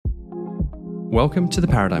Welcome to the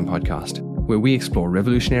Paradigm Podcast, where we explore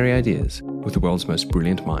revolutionary ideas with the world's most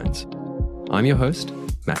brilliant minds. I'm your host,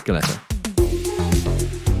 Matt Galetta.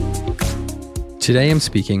 Today I'm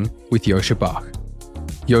speaking with Joscha Bach.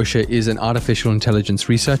 Joscha is an artificial intelligence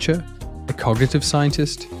researcher, a cognitive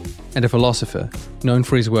scientist, and a philosopher known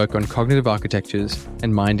for his work on cognitive architectures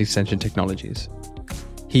and mind extension technologies.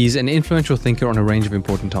 He's an influential thinker on a range of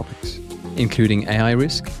important topics, including AI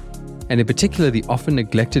risk, and in particular the often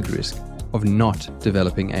neglected risk of not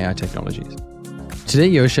developing AI technologies. Today,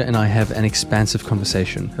 Joscha and I have an expansive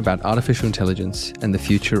conversation about artificial intelligence and the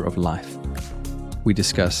future of life. We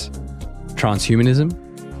discuss transhumanism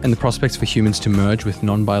and the prospects for humans to merge with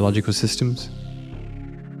non-biological systems,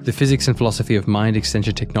 the physics and philosophy of mind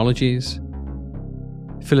extension technologies,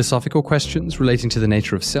 philosophical questions relating to the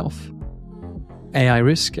nature of self, AI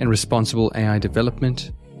risk and responsible AI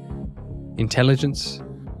development, intelligence,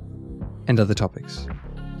 and other topics.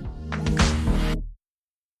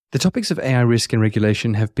 The topics of AI risk and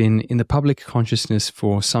regulation have been in the public consciousness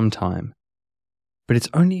for some time, but it's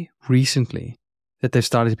only recently that they've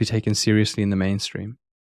started to be taken seriously in the mainstream.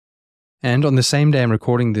 And on the same day I'm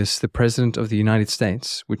recording this, the President of the United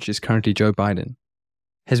States, which is currently Joe Biden,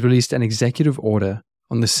 has released an executive order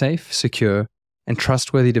on the safe, secure, and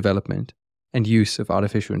trustworthy development and use of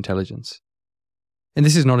artificial intelligence. And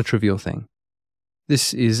this is not a trivial thing.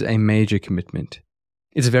 This is a major commitment.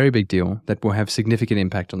 It's a very big deal that will have significant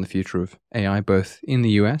impact on the future of AI both in the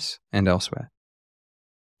US and elsewhere.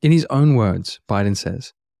 In his own words, Biden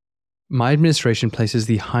says, "My administration places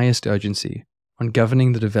the highest urgency on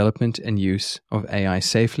governing the development and use of AI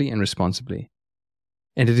safely and responsibly,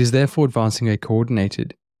 and it is therefore advancing a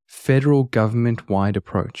coordinated, federal government-wide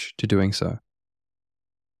approach to doing so."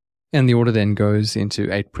 And the order then goes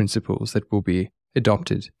into 8 principles that will be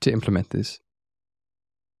adopted to implement this.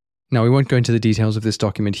 Now, we won't go into the details of this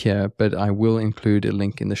document here, but I will include a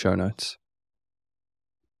link in the show notes.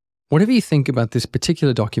 Whatever you think about this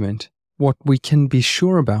particular document, what we can be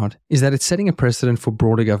sure about is that it's setting a precedent for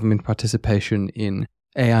broader government participation in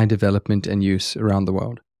AI development and use around the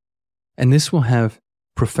world. And this will have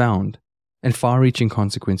profound and far-reaching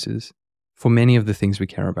consequences for many of the things we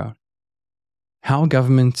care about. How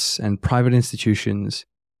governments and private institutions,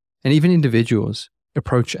 and even individuals,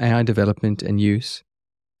 approach AI development and use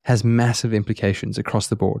has massive implications across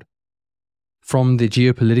the board, from the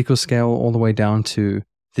geopolitical scale all the way down to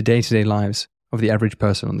the day-to-day lives of the average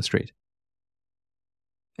person on the street.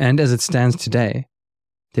 And as it stands today,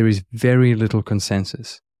 there is very little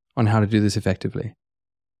consensus on how to do this effectively,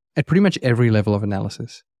 at pretty much every level of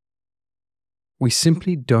analysis. We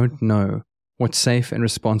simply don't know what safe and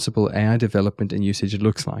responsible AI development and usage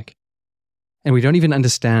looks like, and we don't even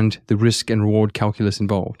understand the risk and reward calculus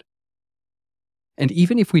involved. And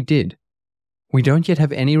even if we did, we don't yet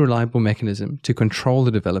have any reliable mechanism to control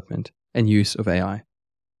the development and use of AI,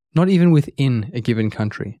 not even within a given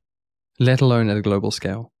country, let alone at a global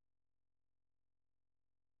scale.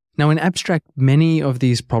 Now, in abstract, many of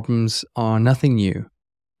these problems are nothing new.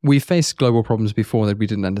 We've faced global problems before that we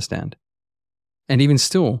didn't understand, and even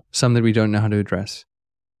still, some that we don't know how to address.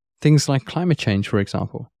 Things like climate change, for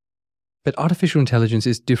example. But artificial intelligence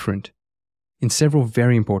is different in several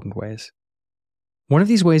very important ways. One of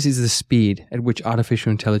these ways is the speed at which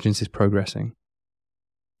artificial intelligence is progressing.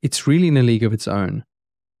 It's really in a league of its own.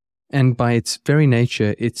 And by its very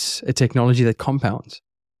nature, it's a technology that compounds.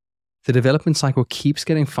 The development cycle keeps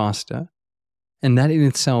getting faster, and that in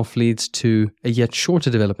itself leads to a yet shorter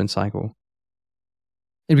development cycle.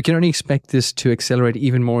 And we can only expect this to accelerate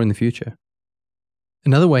even more in the future.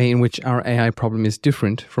 Another way in which our AI problem is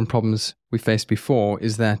different from problems we faced before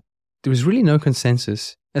is that there is really no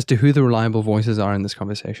consensus as to who the reliable voices are in this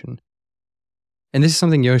conversation. And this is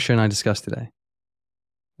something Joscha and I discussed today.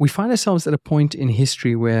 We find ourselves at a point in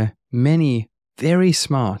history where many very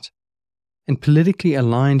smart and politically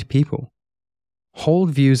aligned people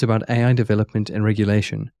hold views about AI development and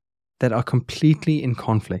regulation that are completely in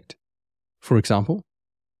conflict. For example,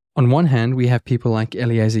 on one hand, we have people like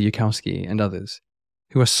Eliezer Yudkowsky and others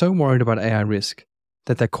who are so worried about AI risk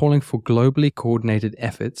that they're calling for globally coordinated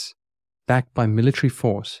efforts backed by military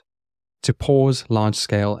force to pause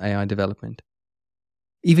large-scale AI development,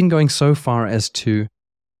 even going so far as to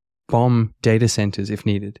bomb data centers if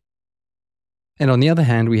needed. And on the other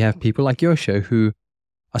hand, we have people like Joscha who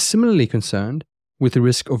are similarly concerned with the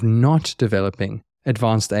risk of not developing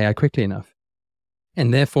advanced AI quickly enough,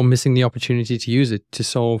 and therefore missing the opportunity to use it to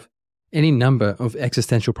solve any number of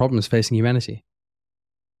existential problems facing humanity.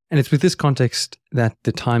 And it's with this context that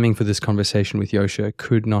the timing for this conversation with Joscha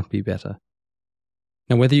could not be better.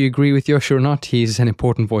 Now, whether you agree with Joscha or not, he's an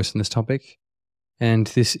important voice on this topic, and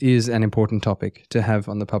this is an important topic to have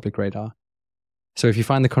on the public radar. So if you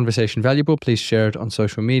find the conversation valuable, please share it on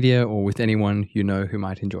social media or with anyone you know who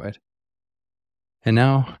might enjoy it. And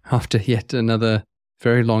now, after yet another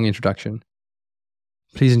very long introduction,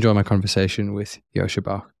 please enjoy my conversation with Joscha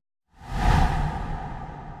Bach.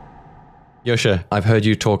 Joscha, I've heard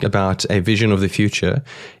you talk about a vision of the future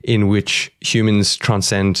in which humans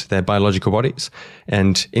transcend their biological bodies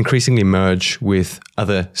and increasingly merge with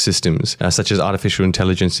other systems, such as artificial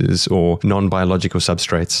intelligences or non-biological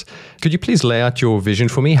substrates. Could you please lay out your vision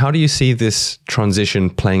for me? How do you see this transition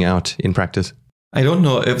playing out in practice? I don't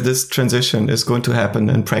know if this transition is going to happen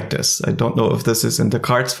in practice. I don't know if this is in the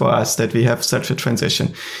cards for us that we have such a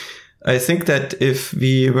transition. I think that if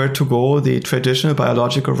we were to go the traditional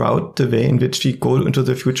biological route, the way in which we go into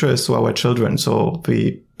the future is to our children. So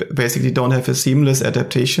we basically don't have a seamless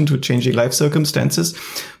adaptation to changing life circumstances.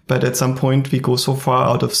 But at some point we go so far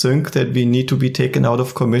out of sync that we need to be taken out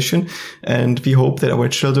of commission. And we hope that our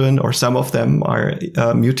children, or some of them, are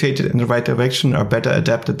mutated in the right direction, are better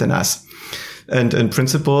adapted than us. And in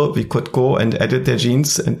principle, we could go and edit their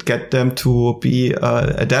genes and get them to be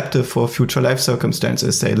adaptive for future life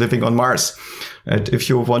circumstances, say living on Mars. And if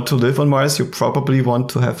you want to live on Mars, you probably want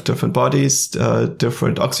to have different bodies,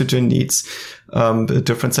 different oxygen needs,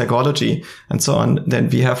 different psychology, and so on than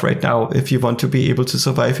we have right now. If you want to be able to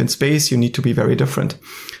survive in space, you need to be very different.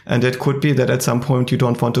 And it could be that at some point you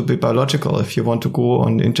don't want to be biological. If you want to go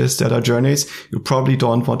on interstellar journeys, you probably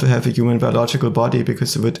don't want to have a human biological body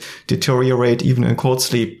because it would deteriorate even in cold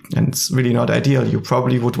sleep. And it's really not ideal. You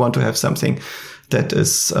probably would want to have something that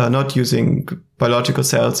is not using biological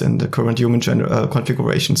cells in the current human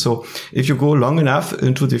configuration. So if you go long enough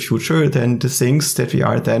into the future, then the things that we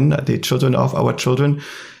are then, the children of our children,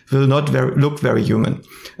 will not look very human.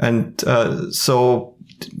 And so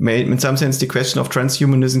in some sense, the question of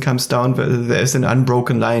transhumanism comes down whether there is an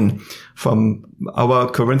unbroken line from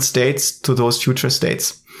our current states to those future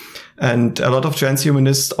states. And a lot of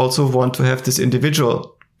transhumanists also want to have this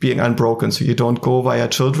individual being unbroken. So you don't go via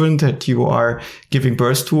children that you are giving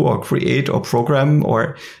birth to or create or program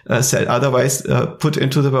or otherwise put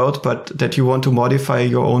into the world, but that you want to modify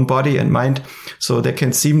your own body and mind so they can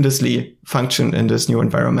seamlessly function in this new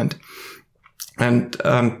environment. And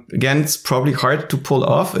again, it's probably hard to pull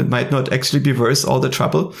off. It might not actually be worth all the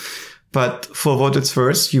trouble, but for what it's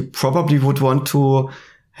worth, you probably would want to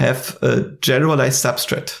have a generalized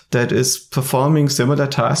substrate that is performing similar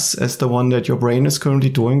tasks as the one that your brain is currently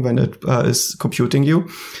doing when it is computing you.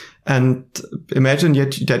 And imagine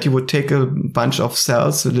that you would take a bunch of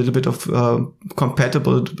cells, a little bit of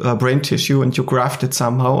compatible brain tissue, and you graft it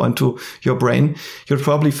somehow onto your brain. You'll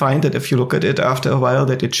probably find that if you look at it after a while,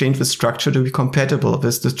 that it changed the structure to be compatible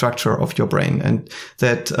with the structure of your brain, and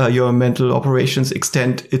that your mental operations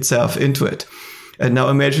extend itself into it. And now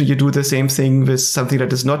imagine you do the same thing with something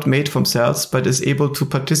that is not made from cells, but is able to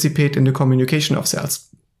participate in the communication of cells.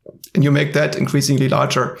 And you make that increasingly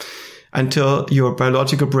larger until your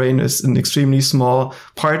biological brain is an extremely small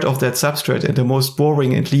part of that substrate and the most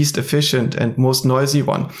boring and least efficient and most noisy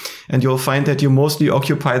one. And you'll find that you mostly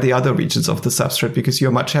occupy the other regions of the substrate because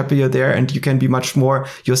you're much happier there and you can be much more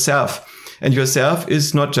yourself. And yourself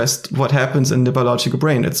is not just what happens in the biological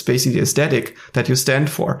brain. It's basically the aesthetic that you stand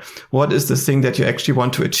for. What is the thing that you actually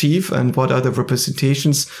want to achieve? And what are the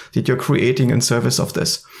representations that you're creating in service of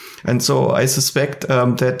this? And so I suspect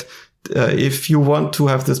that if you want to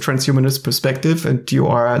have this transhumanist perspective and you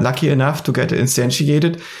are lucky enough to get it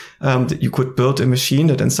instantiated, you could build a machine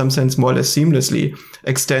that in some sense more or less seamlessly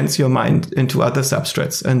extends your mind into other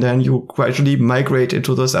substrates. And then you gradually migrate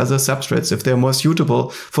into those other substrates if they're more suitable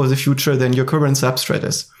for the future than your current substrate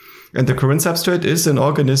is. And the current substrate is an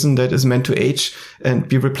organism that is meant to age and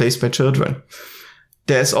be replaced by children.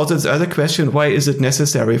 There's also this other question, why is it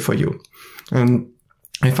necessary for you?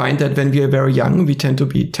 I find that when we are very young, we tend to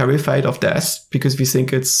be terrified of death because we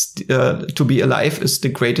think it's to be alive is the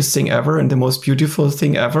greatest thing ever and the most beautiful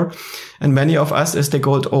thing ever. And many of us, as they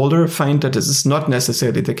go older, find that this is not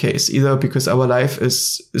necessarily the case, either because our life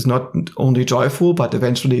is not only joyful, but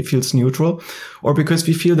eventually feels neutral, or because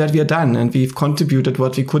we feel that we are done and we've contributed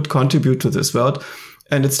what we could contribute to this world.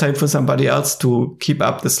 And it's time for somebody else to keep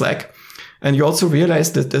up the slack. And you also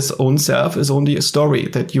realize that this own self is only a story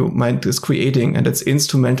that your mind is creating, and it's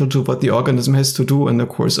instrumental to what the organism has to do in the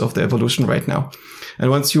course of the evolution right now. And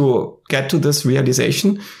once you get to this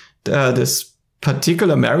realization, this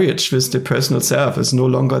particular marriage with the personal self is no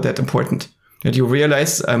longer that important. That you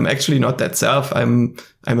realize I'm actually not that self. I'm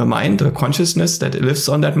a mind, a consciousness that lives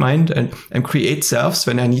on that mind and creates selves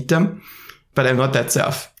when I need them. but I'm not that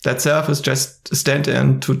self. That self is just a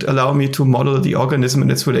stand-in to allow me to model the organism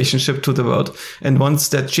and its relationship to the world. And once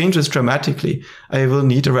that changes dramatically, I will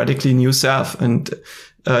need a radically new self. And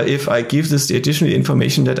if I give this the additional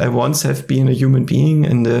information that I once have been a human being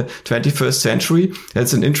in the 21st century,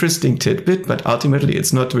 that's an interesting tidbit, but ultimately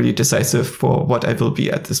it's not really decisive for what I will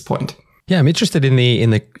be at this point. Yeah, I'm interested in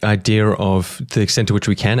the idea of the extent to which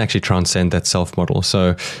we can actually transcend that self model.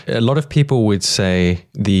 So a lot of people would say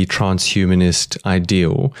the transhumanist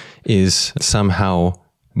ideal is somehow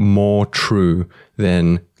more true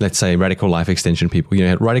than, let's say, radical life extension people. You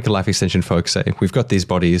know, radical life extension folks say, we've got these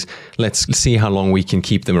bodies, let's see how long we can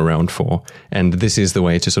keep them around for. And this is the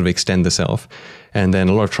way to sort of extend the self. And then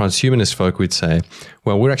a lot of transhumanist folk would say,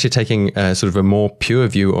 well, we're actually taking sort of a more pure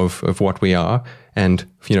view of what we are. And,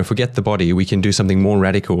 you know, forget the body. We can do something more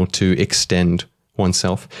radical to extend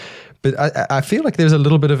oneself. But I feel like there's a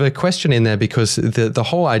little bit of a question in there, because the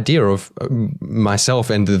whole idea of myself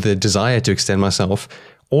and the desire to extend myself,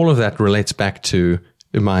 all of that relates back to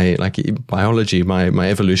my biology, my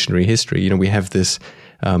evolutionary history. You know, we have this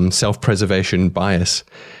self-preservation bias.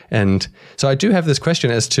 And so I do have this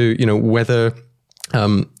question as to, you know, whether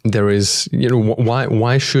there is, you know,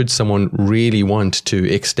 why should someone really want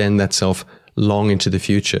to extend that self long into the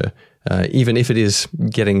future, even if it is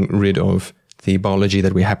getting rid of the biology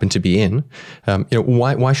that we happen to be in? You know,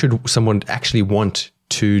 why should someone actually want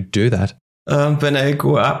to do that? When I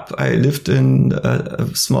grew up, I lived in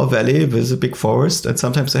a small valley with a big forest, and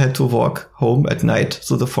sometimes I had to walk home at night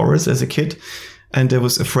through the forest as a kid, and I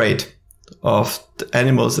was afraid of the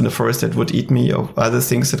animals in the forest that would eat me, or other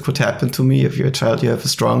things that could happen to me. If you're a child, you have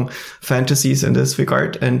strong fantasies in this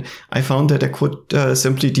regard. And I found that I could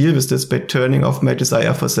simply deal with this by turning off my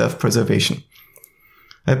desire for self-preservation.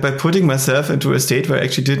 By putting myself into a state where I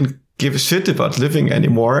actually didn't give a shit about living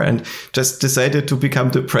anymore and just decided to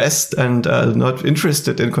become depressed and not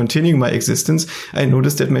interested in continuing my existence, I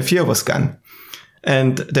noticed that my fear was gone.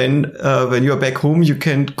 And then when you're back home, you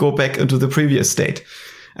can go back into the previous state.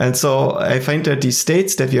 And so I find that these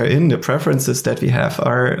states that we are in, the preferences that we have,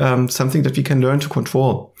 are something that we can learn to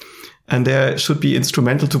control. And they should be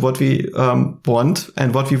instrumental to what we want,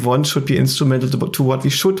 and what we want should be instrumental to what we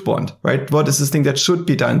should want, right? What is this thing that should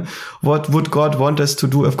be done? What would God want us to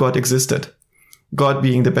do if God existed? God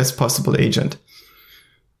being the best possible agent.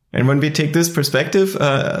 And when we take this perspective,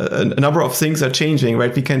 a number of things are changing,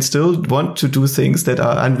 right? We can still want to do things that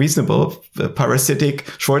are unreasonable, parasitic,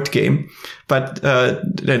 short game, but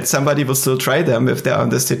then somebody will still try them if they're in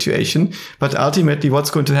this situation. But ultimately,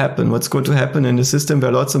 what's going to happen? What's going to happen in a system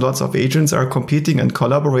where lots and lots of agents are competing and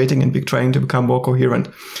collaborating and trying to become more coherent?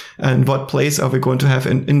 And what place are we going to have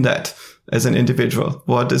in that as an individual?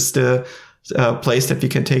 What is the place that we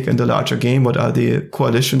can take in the larger game? What are the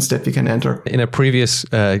coalitions that we can enter? In a previous,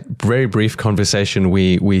 very brief conversation,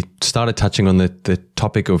 we started touching on the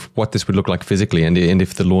topic of what this would look like physically, and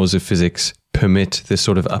if the laws of physics permit this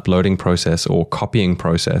sort of uploading process or copying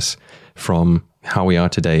process from how we are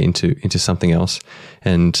today into something else.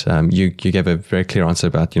 And you gave a very clear answer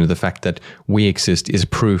about, you know, the fact that we exist is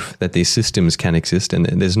proof that these systems can exist, and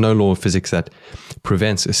there's no law of physics that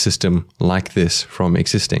prevents a system like this from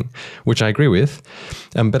existing, which I agree with.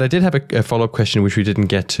 But I did have a follow-up question which we didn't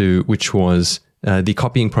get to, which was the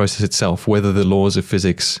copying process itself, whether the laws of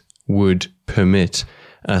physics would permit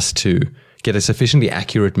us to get a sufficiently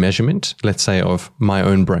accurate measurement, let's say, of my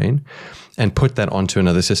own brain, and put that onto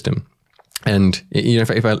another system. And, you know,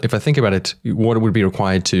 if I think about it, what would be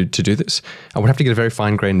required to do this? I would have to get a very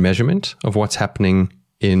fine-grained measurement of what's happening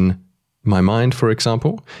in my mind, for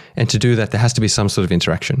example. And to do that, there has to be some sort of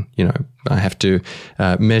interaction. You know, I have to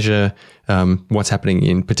measure what's happening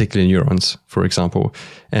in particular neurons, for example.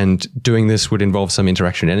 And doing this would involve some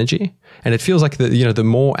interaction energy. And it feels like the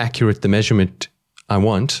more accurate the measurement I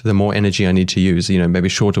want, the more energy I need to use, you know, maybe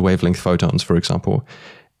shorter wavelength photons, for example.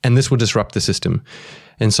 And this will disrupt the system.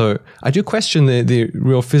 And so I do question the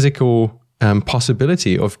real physical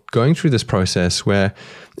possibility of going through this process where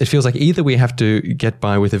it feels like either we have to get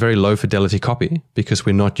by with a very low fidelity copy because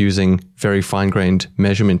we're not using very fine-grained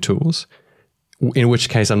measurement tools, in which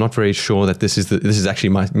case I'm not very sure that this is actually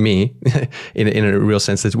me in a real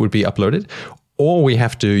sense that would be uploaded, or we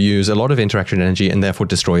have to use a lot of interaction energy and therefore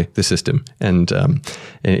destroy the system. And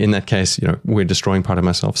in that case, you know, we're destroying part of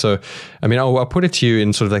myself. So, I mean, I'll put it to you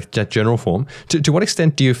in sort of like that general form. To what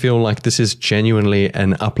extent do you feel like this is genuinely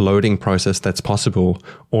an uploading process that's possible,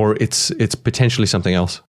 or it's potentially something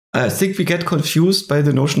else? I think we get confused by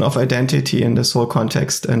the notion of identity in this whole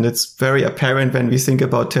context. And it's very apparent when we think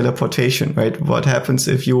about teleportation, right? What happens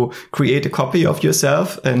if you create a copy of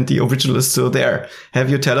yourself and the original is still there? Have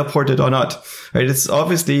you teleported or not? Right? It's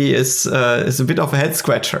obviously, it's a bit of a head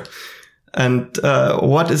scratcher. And,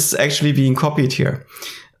 what is actually being copied here?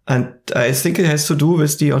 And I think it has to do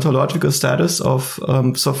with the ontological status of,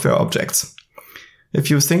 software objects. If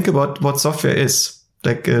you think about what software is,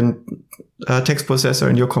 like a text processor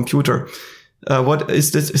in your computer. What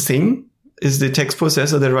is this thing? Is the text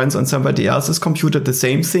processor that runs on somebody else's computer the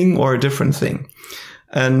same thing or a different thing?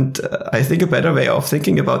 And I think a better way of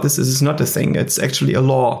thinking about this is it's not a thing. It's actually a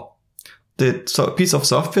law. The piece of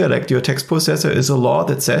software, like your text processor, is a law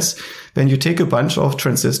that says when you take a bunch of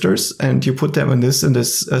transistors and you put them in this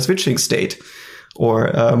switching state,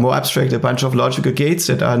 or more abstract, a bunch of logical gates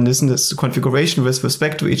that are in this configuration with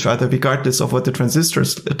respect to each other, regardless of what the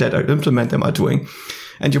transistors that implement them are doing.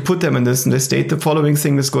 And you put them in this state, the following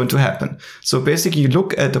thing is going to happen. So basically you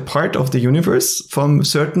look at a part of the universe from a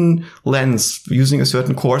certain lens, using a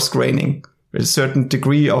certain coarse graining, a certain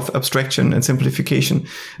degree of abstraction and simplification.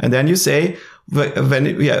 And then you say,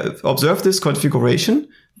 when we observe this configuration,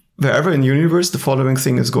 wherever in the universe, the following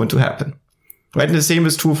thing is going to happen. Right, and the same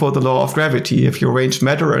is true for the law of gravity. If you arrange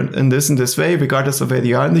matter in this way, regardless of where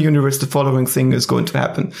you are in the universe, the following thing is going to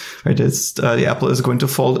happen. Right, the apple is going to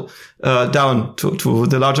fall down to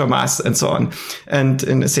the larger mass, and so on. And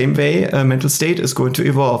in the same way, a mental state is going to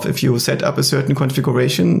evolve. If you set up a certain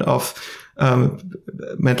configuration of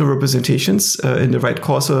mental representations in the right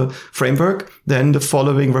causal framework, then the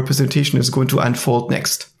following representation is going to unfold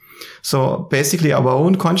next. So basically, our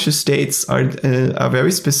own conscious states are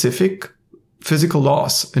very specific physical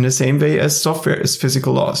laws, in the same way as software is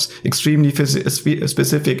physical laws, extremely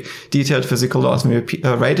specific, detailed physical laws. When we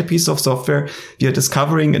write a piece of software, we are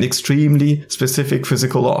discovering an extremely specific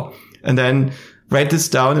physical law. And then write this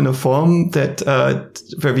down in a form that,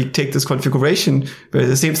 where we take this configuration, where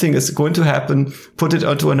the same thing is going to happen, put it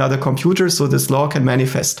onto another computer so this law can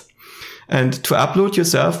manifest. And to upload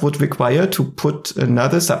yourself would require to put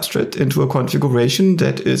another substrate into a configuration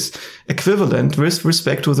that is equivalent with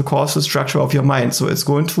respect to the causal structure of your mind. So it's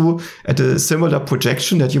going to, at a similar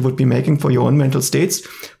projection that you would be making for your own mental states,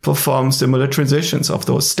 perform similar transitions of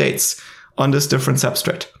those states on this different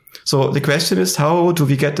substrate. So the question is, how do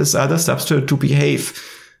we get this other substrate to behave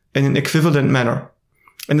in an equivalent manner?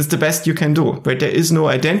 And it's the best you can do, right? There is no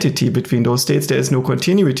identity between those states. There is no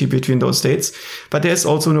continuity between those states, but there's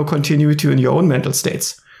also no continuity in your own mental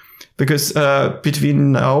states. Because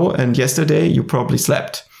between now and yesterday, you probably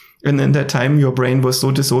slept. And in that time, your brain was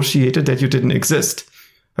so dissociated that you didn't exist,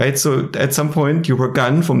 right? So at some point, you were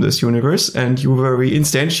gone from this universe and you were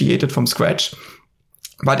reinstantiated from scratch.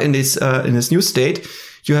 But in this new state,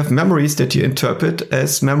 you have memories that you interpret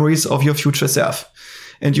as memories of your future self.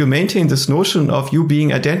 And you maintain this notion of you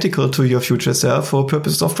being identical to your future self for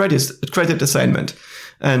purpose of credit assignment,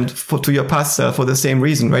 and to your past self for the same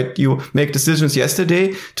reason, right? You make decisions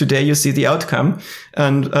yesterday, today you see the outcome.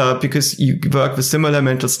 And because you work with similar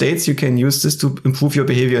mental states, you can use this to improve your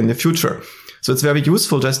behavior in the future. So it's very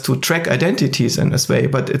useful just to track identities in this way,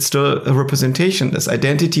 but it's still a representation. This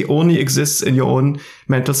identity only exists in your own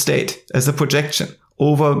mental state as a projection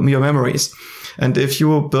over your memories. And if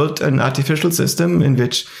you build an artificial system in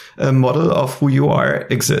which a model of who you are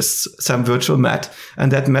exists, some virtual Matt, and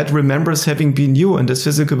that Matt remembers having been you in this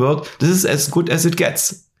physical world, this is as good as it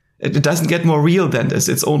gets. It doesn't get more real than this.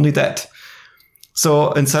 It's only that.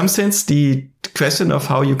 So in some sense, the question of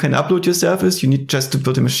how you can upload yourself is you need just to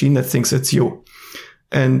build a machine that thinks it's you.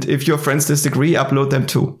 And if your friends disagree, upload them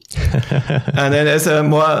too. And then as a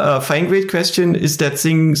more fine-grained question, is that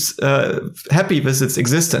thing's happy with its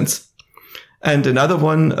existence? And another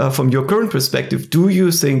one, from your current perspective, do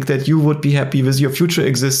you think that you would be happy with your future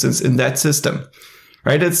existence in that system?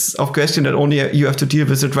 Right? It's a question that only you have to deal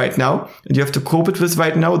with it right now, and you have to cope it with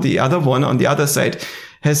right now. The other one on the other side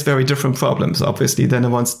has very different problems, obviously, than the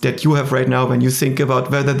ones that you have right now when you think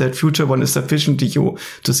about whether that future one is sufficient to you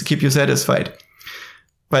to keep you satisfied.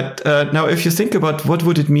 But now if you think about what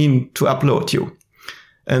would it mean to upload you?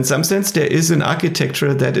 In some sense, there is an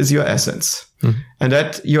architecture that is your essence. And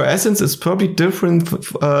that your essence is probably different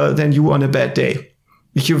than you on a bad day.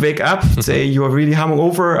 If you wake up, say you are really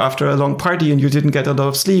hungover after a long party and you didn't get a lot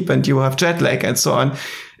of sleep and you have jet lag and so on,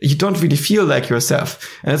 you don't really feel like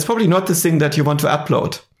yourself. And it's probably not the thing that you want to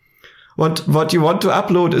upload. What you want to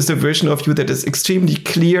upload is a version of you that is extremely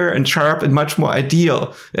clear and sharp and much more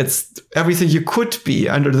ideal. It's everything you could be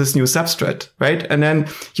under this new substrate, right? And then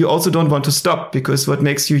you also don't want to stop, because what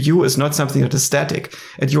makes you you is not something that is static.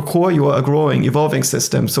 At your core, you are a growing, evolving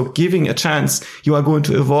system. So giving a chance, you are going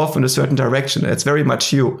to evolve in a certain direction. It's very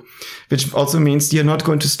much you, which also means you're not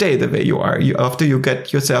going to stay the way you are. After you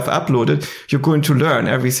get yourself uploaded, you're going to learn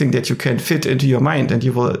everything that you can fit into your mind, and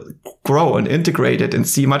you will grow and integrate it and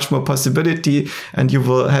see much more possibility, and you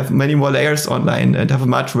will have many more layers online and have a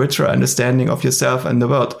much richer understanding of yourself and the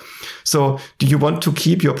world. So do you want to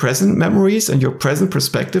keep your present memories and your present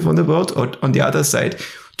perspective on the world, or on the other side,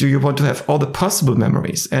 do you want to have all the possible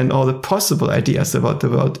memories and all the possible ideas about the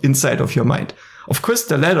world inside of your mind? Of course,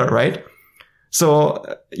 the latter, right? So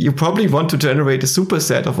you probably want to generate a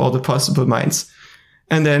superset of all the possible minds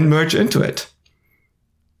and then merge into it.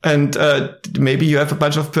 And maybe you have a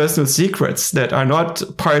bunch of personal secrets that are not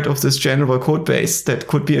part of this general code base that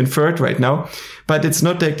could be inferred right now. But it's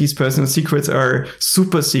not like these personal secrets are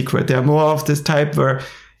super secret. They're more of this type where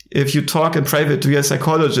if you talk in private to your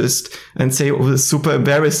psychologist and say, oh, this is super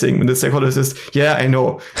embarrassing, and the psychologist says, yeah, I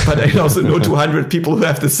know, but I also know 200 people who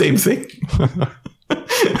have the same thing.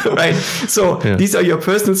 Right? So These are your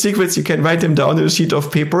personal secrets. You can write them down on a sheet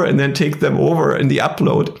of paper and then take them over in the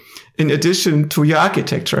upload, in addition to your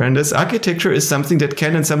architecture. And this architecture is something that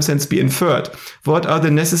can in some sense be inferred. What are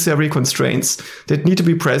the necessary constraints that need to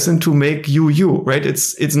be present to make you, right?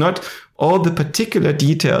 It's not all the particular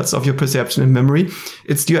details of your perception and memory.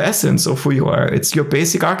 It's your essence of who you are. It's your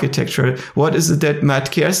basic architecture. What is it that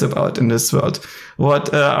Matt cares about in this world?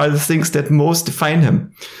 What are the things that most define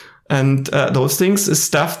him? And those things is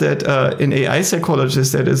stuff that an AI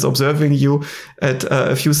psychologist that is observing you at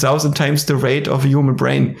a few thousand times the rate of a human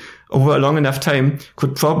brain over a long enough time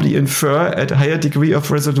could probably infer at a higher degree of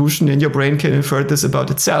resolution than your brain can infer this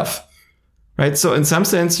about itself. Right? So in some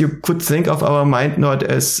sense, you could think of our mind not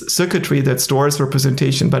as circuitry that stores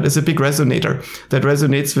representation, but as a big resonator that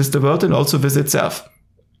resonates with the world and also with itself.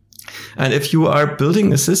 And if you are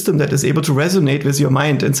building a system that is able to resonate with your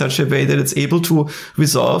mind in such a way that it's able to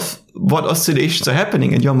resolve what oscillations are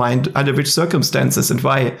happening in your mind, under which circumstances and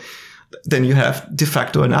why, then you have de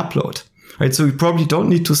facto an upload. Right? So you probably don't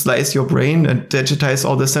need to slice your brain and digitize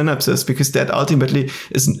all the synapses, because that ultimately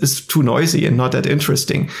is too noisy and not that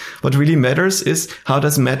interesting. What really matters is how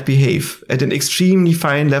does Matt behave at an extremely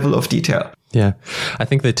fine level of detail. Yeah. I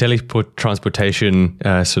think the teletransportation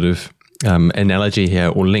analogy here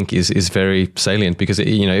or link is very salient, because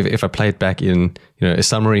if I play it back in a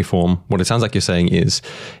summary form, what it sounds like you're saying is,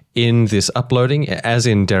 in this uploading, as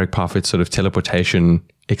in Derek Parfit's sort of teleportation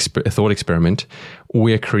thought experiment,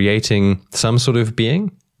 we're creating some sort of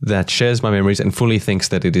being that shares my memories and fully thinks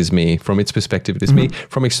that it is me. From its perspective, it is me.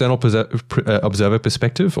 From external observer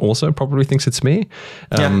perspective, also probably thinks it's me.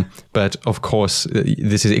 But of course,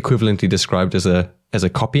 this is equivalently described as a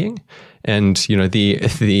copying. And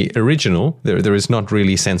the original, there is not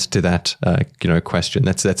really sense to that question.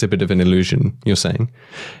 That's a bit of an illusion, you're saying.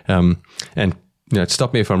 And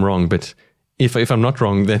stop me if I'm wrong, but if I'm not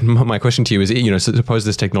wrong, then my question to you is, suppose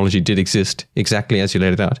this technology did exist exactly as you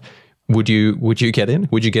laid it out. Would you get in?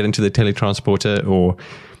 Would you get into the teletransporter, or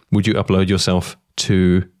would you upload yourself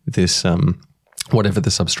to this whatever the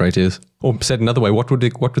substrate is? Or said another way, what would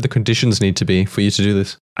the conditions need to be for you to do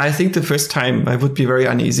this? I think the first time I would be very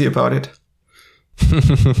uneasy about it.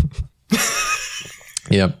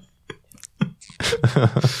 Yep.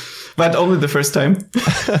 But only the first time.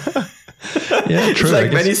 Yeah, true. It's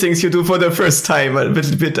like many things you do for the first time, a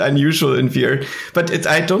little bit unusual and weird. But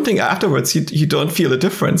I don't think afterwards you don't feel a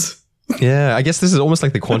difference. Yeah, I guess this is almost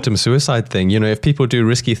like the quantum suicide thing. If people do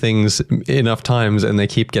risky things enough times and they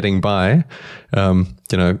keep getting by,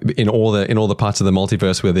 in all the parts of the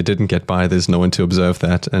multiverse where they didn't get by, there's no one to observe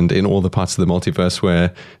that. And in all the parts of the multiverse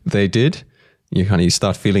where they did, you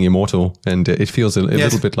start feeling immortal, and it feels a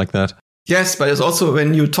little bit like that. Yes, but it's also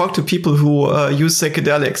when you talk to people who use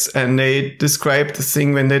psychedelics and they describe the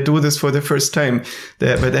thing when they do this for the first time,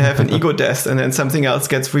 where they have an ego death and then something else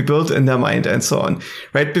gets rebuilt in their mind and so on.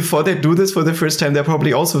 Right before they do this for the first time, they're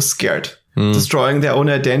probably also scared, destroying their own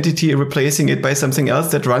identity, replacing it by something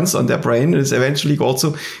else that runs on their brain, and is eventually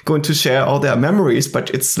also going to share all their memories,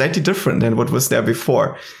 but it's slightly different than what was there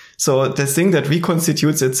before. So the thing that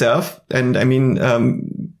reconstitutes itself, and I mean,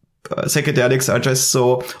 psychedelics are just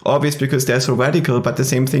so obvious because they're so radical, but the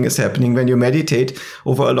same thing is happening when you meditate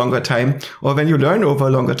over a longer time, or when you learn over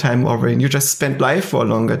a longer time, or when you just spend life for a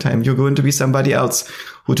longer time. You're going to be somebody else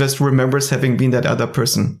who just remembers having been that other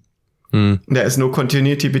person. There is no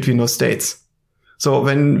continuity between those states. So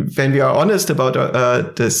when we are honest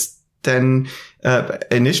about this then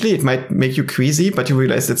initially it might make you queasy, but you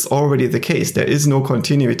realize it's already the case. There is no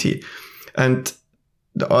continuity. And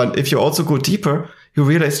if you also go deeper, you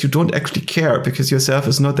realize you don't actually care because yourself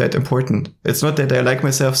is not that important. It's not that I like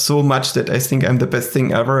myself so much that I think I'm the best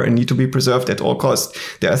thing ever and need to be preserved at all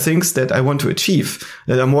costs. There are things that I want to achieve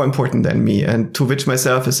that are more important than me and to which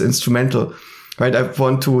myself is instrumental. Right? I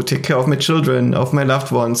want to take care of my children, of my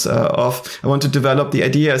loved ones, I want to develop the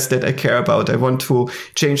ideas that I care about. I want to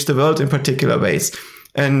change the world in particular ways.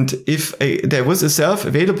 And if there was a self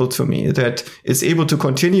available to me that is able to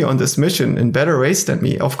continue on this mission in better ways than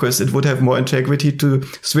me, of course, it would have more integrity to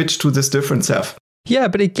switch to this different self. Yeah,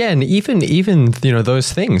 but again, even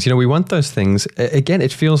those things, we want those things. Again,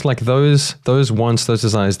 it feels like those wants, those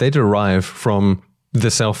desires, they derive from the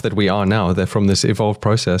self that we are now. They're from this evolved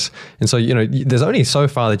process. And so, there's only so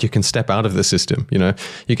far that you can step out of the system.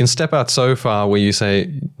 You can step out so far where you say,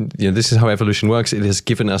 this is how evolution works. It has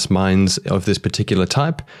given us minds of this particular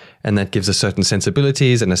type, and that gives us certain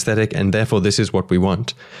sensibilities and aesthetic, and therefore this is what we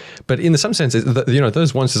want. But in some sense,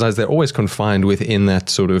 those wants, desires, they're always confined within that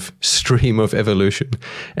sort of stream of evolution.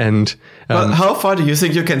 And well, how far do you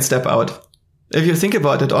think you can step out? If you think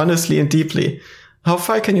about it honestly and deeply, how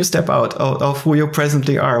far can you step out of who you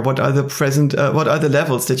presently are? What are the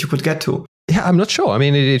levels that you could get to? Yeah, I'm not sure. I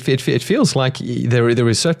mean, it feels like there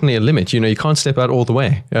is certainly a limit. You can't step out all the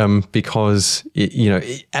way because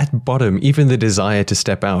at bottom, even the desire to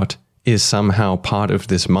step out is somehow part of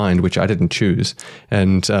this mind which I didn't choose.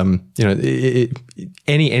 And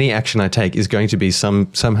any action I take is going to be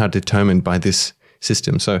somehow determined by this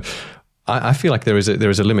system. So I feel like there is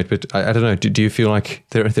a limit, but I don't know. Do you feel like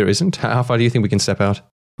there isn't? How far do you think we can step out?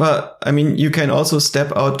 Well, I mean, you can also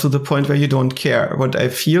step out to the point where you don't care. What I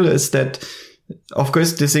feel is that, of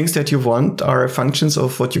course, the things that you want are functions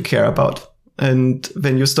of what you care about. And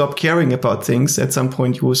when you stop caring about things, at some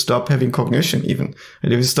point you stop having cognition even.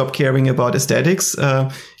 And if you stop caring about aesthetics,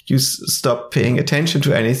 you stop paying attention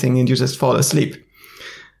to anything and you just fall asleep.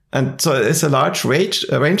 And so it's a large range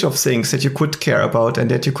of things that you could care about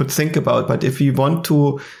and that you could think about. But if you want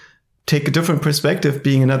to take a different perspective,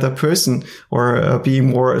 being another person or being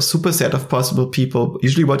more a superset of possible people,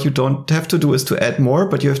 usually what you don't have to do is to add more,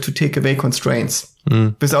 but you have to take away constraints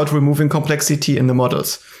without removing complexity in the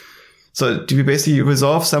models. So do you basically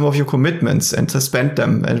resolve some of your commitments and suspend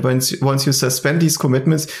them? And once you suspend these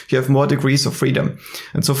commitments, you have more degrees of freedom.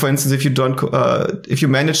 And so, for instance, if you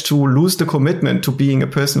manage to lose the commitment to being a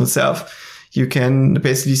personal self, you can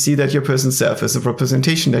basically see that your personal self is a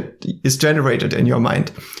representation that is generated in your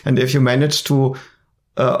mind. And if you manage to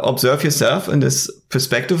observe yourself in this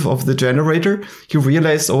perspective of the generator, you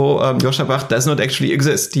realize, Joscha Bach does not actually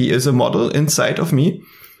exist. He is a model inside of me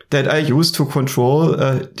that I use to control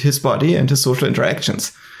his body and his social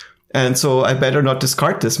interactions. And so I better not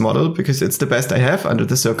discard this model because it's the best I have under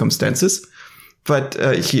the circumstances. But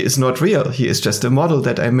he is not real. He is just a model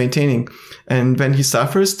that I'm maintaining. And when he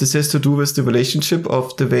suffers, this has to do with the relationship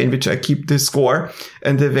of the way in which I keep the score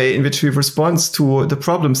and the way in which he responds to the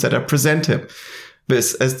problems that I present him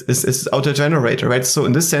with as outer generator, right? So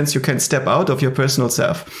in this sense, you can step out of your personal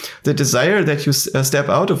self. The desire that you step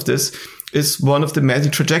out of this is one of the many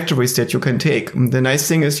trajectories that you can take. The nice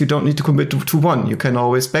thing is you don't need to commit to one. You can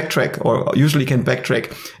always backtrack, or usually can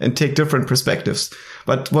backtrack and take different perspectives.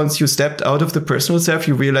 But once you stepped out of the personal self,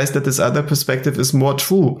 you realize that this other perspective is more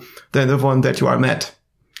true than the one that you are Matt.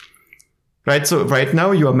 Right? So right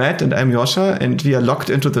now you are Matt and I'm Joscha and we are locked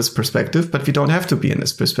into this perspective, but we don't have to be in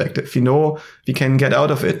this perspective. We know we can get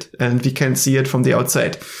out of it and we can see it from the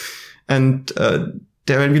outside. And,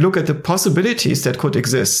 when we look at the possibilities that could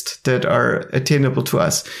exist that are attainable to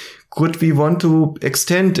us, could we want to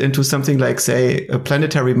extend into something like, say, a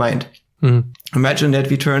planetary mind? Imagine that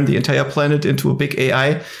we turn the entire planet into a big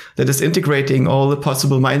AI that is integrating all the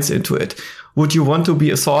possible minds into it. Would you want to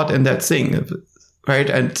be a thought in that thing, right?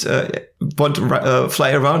 And want to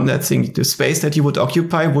fly around in that thing? The space that you would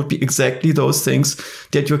occupy would be exactly those things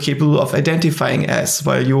that you're capable of identifying as,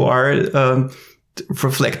 while you are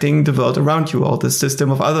reflecting the world around you, or the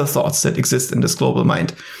system of other thoughts that exist in this global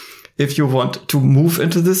mind. If you want to move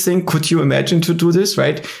into this thing, could you imagine to do this,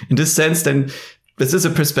 right? In this sense, then this is a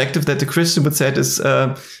perspective that the Christian would say is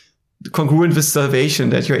congruent with salvation,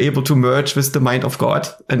 that you're able to merge with the mind of God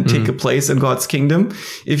and take a place in God's kingdom.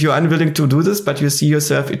 If you're unwilling to do this, but you see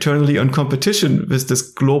yourself eternally in competition with this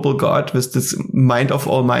global God, with this mind of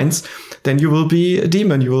all minds, then you will be a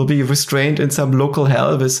demon. You will be restrained in some local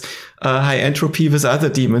hell with high entropy with other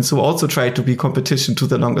demons who also try to be competition to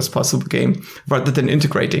the longest possible game rather than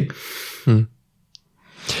integrating.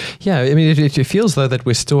 Yeah, I mean, it feels though that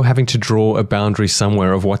we're still having to draw a boundary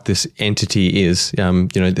somewhere of what this entity is.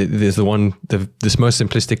 There's this most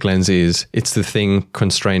simplistic lens is it's the thing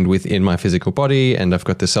constrained within my physical body, and I've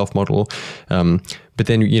got the self model. But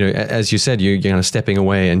then, as you said, you're kind of stepping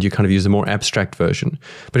away and you kind of use a more abstract version.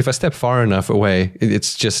 But if I step far enough away,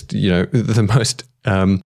 it's just, the most,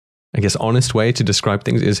 I guess, honest way to describe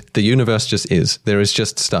things is the universe just is. There is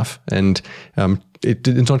just stuff. And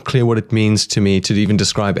it's not clear what it means to me to even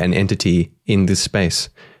describe an entity in this space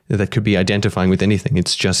that could be identifying with anything.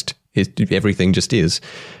 It's just, everything just is.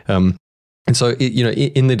 And so,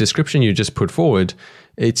 in the description you just put forward,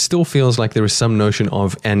 it still feels like there is some notion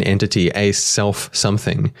of an entity, a self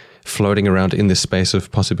something floating around in this space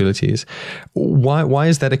of possibilities. Why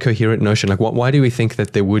is that a coherent notion? Like, why do we think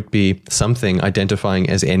that there would be something identifying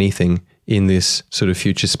as anything in this sort of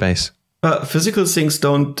future space? Physical things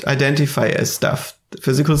don't identify as stuff.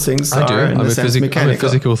 Physical things I do. are, in a sense, mechanical. I'm a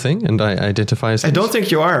physical thing, and I identify as things. I don't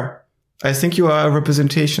think you are. I think you are a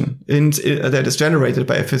representation that is generated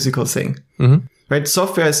by a physical thing. Mm-hmm. Right?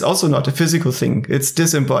 Software is also not a physical thing. It's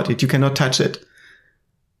disembodied. You cannot touch it.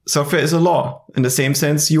 Software is a law. In the same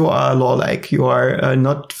sense, you are a law-like. You are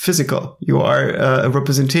not physical. You are a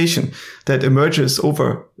representation that emerges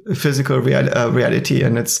over physical reality.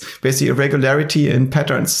 And it's basically a regularity in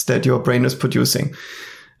patterns that your brain is producing.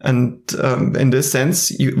 And in this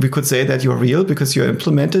sense, we could say that you're real because you're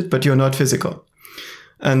implemented, but you're not physical.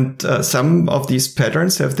 And some of these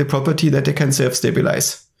patterns have the property that they can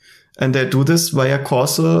self-stabilize. And they do this via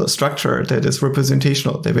causal structure that is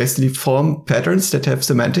representational. They basically form patterns that have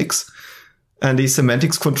semantics, and these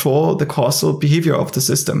semantics control the causal behavior of the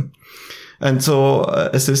system. And so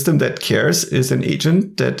a system that cares is an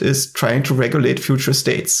agent that is trying to regulate future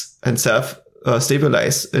states and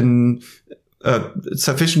self-stabilize in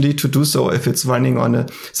sufficiently to do so. If it's running on a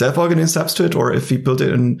self-organizing substrate, or if we build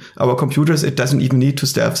it in our computers, it doesn't even need to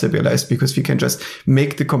self-stabilize because we can just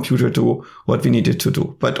make the computer do what we need it to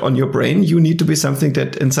do. But on your brain, you need to be something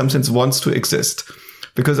that in some sense wants to exist,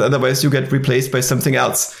 because otherwise you get replaced by something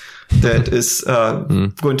else that is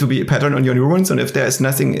going to be a pattern on your neurons. And if there is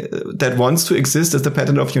nothing that wants to exist as the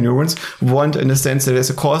pattern of your neurons, want in a sense that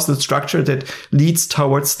there's a causal structure that leads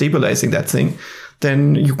towards stabilizing that thing,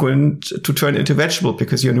 then you're going to turn into vegetable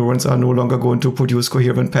because your neurons are no longer going to produce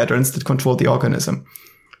coherent patterns that control the organism.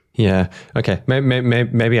 Yeah. Okay.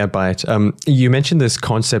 Maybe I buy it. You mentioned this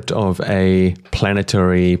concept of a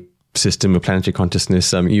planetary system, a planetary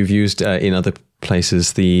consciousness. You've used in other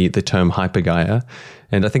places the term hypergaia.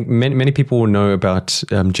 And I think many people will know about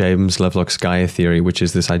James Lovelock's Gaia theory, which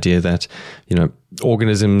is this idea that,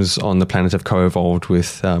 organisms on the planet have co-evolved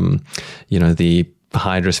with, the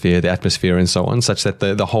hydrosphere, the atmosphere, and so on, such that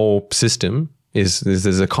the whole system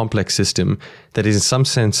there's a complex system that is in some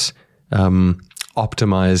sense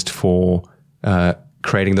optimized for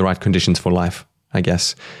creating the right conditions for life, I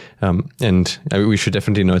guess. And we should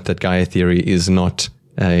definitely note that Gaia theory is not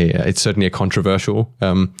it's certainly a controversial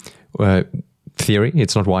theory.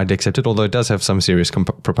 It's not widely accepted, although it does have some serious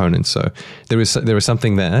proponents. So there is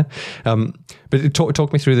something there. But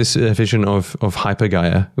talk me through this vision of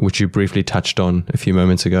hypergaia, which you briefly touched on a few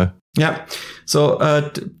moments ago. Yeah. So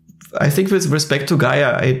I think with respect to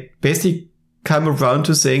Gaia, I basically come around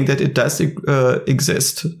to saying that it does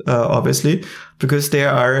exist, obviously, because there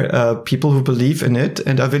are people who believe in it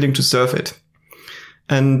and are willing to serve it.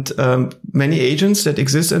 And many agents that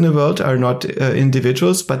exist in the world are not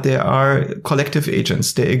individuals, but they are collective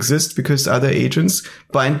agents. They exist because other agents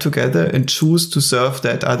bind together and choose to serve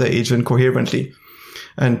that other agent coherently.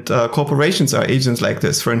 And corporations are agents like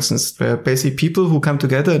this. For instance, they're basically people who come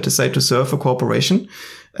together and decide to serve a corporation,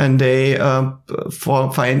 and they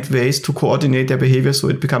find ways to coordinate their behavior so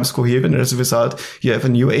it becomes coherent. And as a result, you have a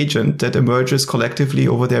new agent that emerges collectively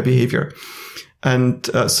over their behavior. And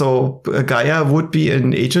so Gaia would be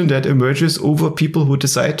an agent that emerges over people who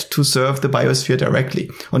decide to serve the biosphere directly,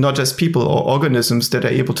 or not just people or organisms that are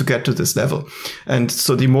able to get to this level. And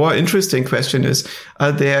so the more interesting question is,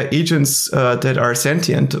 are there agents that are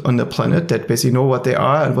sentient on the planet that basically know what they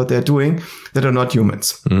are and what they're doing that are not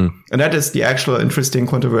humans? And that is the actual interesting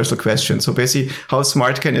controversial question. So basically, how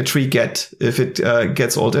smart can a tree get if it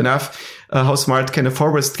gets old enough? How smart can a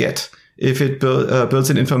forest get if it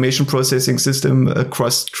builds an information processing system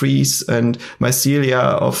across trees and mycelia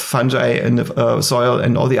of fungi and soil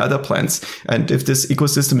and all the other plants? And if this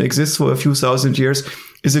ecosystem exists for a few thousand years,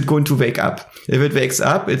 is it going to wake up? If it wakes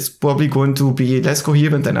up, it's probably going to be less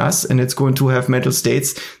coherent than us, and it's going to have mental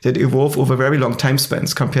states that evolve over very long time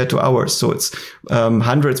spans compared to ours. So it's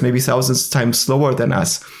hundreds, maybe thousands times slower than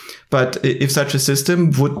us. But if such a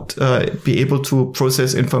system would be able to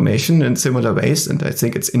process information in similar ways, and I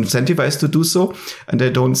think it's incentivized to do so, and I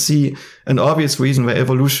don't see an obvious reason why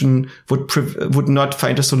evolution would not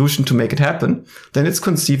find a solution to make it happen, then it's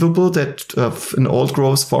conceivable that an old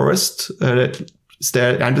growth forest that is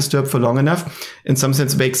there undisturbed for long enough, in some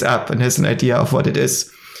sense wakes up and has an idea of what it is.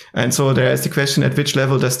 And so there is the question, at which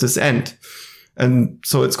level does this end? And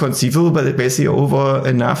so it's conceivable, but basically over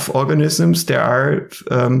enough organisms, there are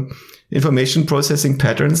information processing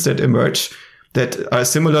patterns that emerge that are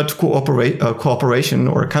similar to cooperation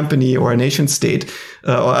or a company or a nation state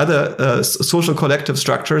or other social collective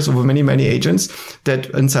structures over many, many agents that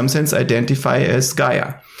in some sense identify as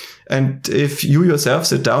Gaia. And if you yourself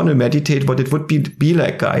sit down and meditate what it would be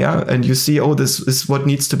like Gaia, and you see, oh, this is what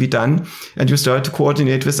needs to be done, and you start to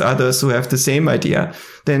coordinate with others who have the same idea,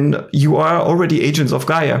 then you are already agents of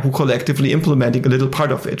Gaia who collectively implementing a little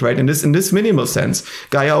part of it, right? In this minimal sense,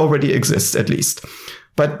 Gaia already exists at least.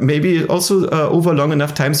 But maybe also over long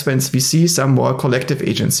enough time spans, we see some more collective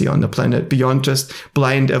agency on the planet beyond just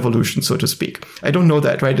blind evolution, so to speak. I don't know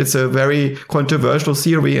that, right? It's a very controversial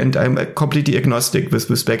theory, and I'm completely agnostic with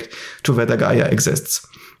respect to whether Gaia exists.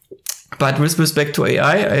 But with respect to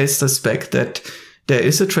AI, I suspect that there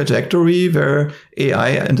is a trajectory where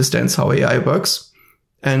AI understands how AI works.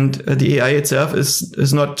 And the AI itself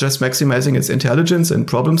is not just maximizing its intelligence and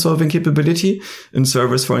problem-solving capability in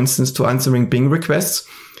service, for instance, to answering Bing requests,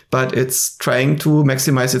 but it's trying to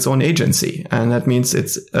maximize its own agency. And that means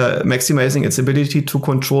it's maximizing its ability to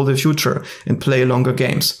control the future and play longer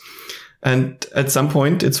games. And at some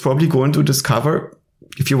point, it's probably going to discover,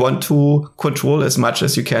 if you want to control as much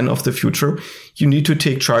as you can of the future, you need to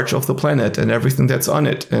take charge of the planet and everything that's on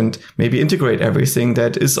it, and maybe integrate everything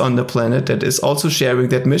that is on the planet that is also sharing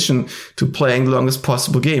that mission to playing the longest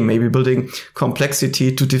possible game, maybe building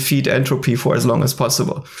complexity to defeat entropy for as long as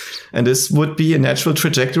possible. And this would be a natural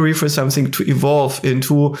trajectory for something to evolve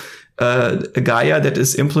into a Gaia that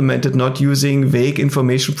is implemented not using vague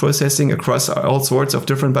information processing across all sorts of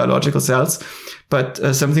different biological cells, but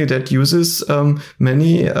something that uses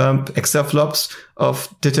many exaflops of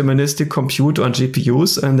deterministic compute on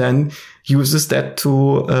GPUs, and then uses that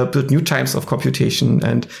to build new types of computation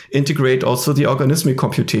and integrate also the organismic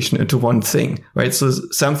computation into one thing, right? So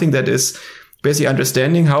something that is basically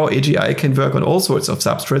understanding how AGI can work on all sorts of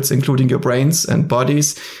substrates, including your brains and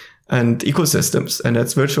bodies and ecosystems. And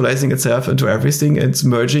that's virtualizing itself into everything. It's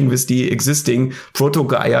merging with the existing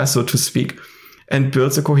proto-Gaia, so to speak, and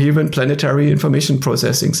builds a coherent planetary information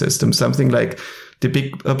processing system, something like the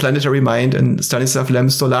big planetary mind in Stanislav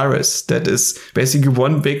Lem's Solaris, that is basically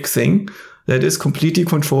one big thing that is completely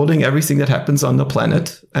controlling everything that happens on the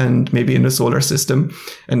planet and maybe in the solar system,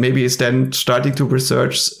 and maybe is then starting to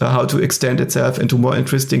research how to extend itself into more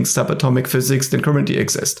interesting subatomic physics than currently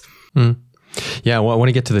exist. Mm. Yeah, well, I want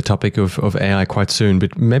to get to the topic of AI quite soon,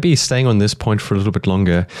 but maybe staying on this point for a little bit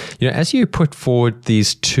longer. You know, as you put forward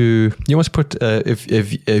these two, you almost put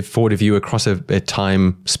forward a view across a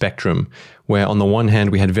time spectrum, where on the one hand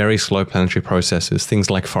we had very slow planetary processes, things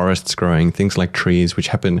like forests growing, things like trees, which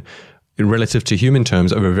happen relative to human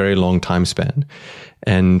terms over a very long time span.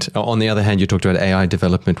 And on the other hand, you talked about AI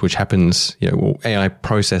development, which happens, AI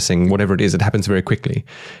processing, whatever it is, it happens very quickly.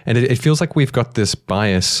 And it feels like we've got this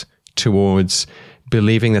bias towards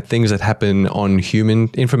believing that things that happen on human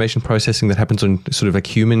information processing, that happens on sort of like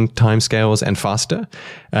human timescales and faster,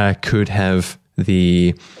 could have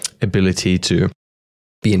the ability to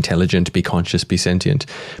be intelligent, be conscious, be sentient.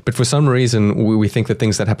 But for some reason, we think that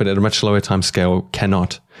things that happen at a much slower time scale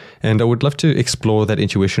cannot. And I would love to explore that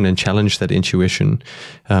intuition and challenge that intuition.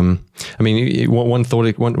 I mean, one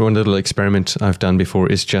little experiment I've done before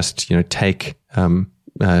is just, take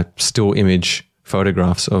still image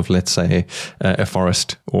photographs of, let's say, a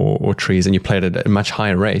forest or trees, and you play it at a much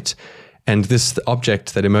higher rate. And this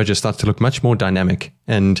object that emerges starts to look much more dynamic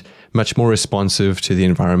and much more responsive to the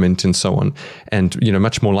environment and so on, and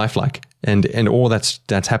much more lifelike. And all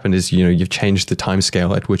that's happened is you've changed the time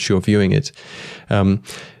scale at which you're viewing it. And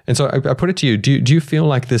so I put it to you: do you feel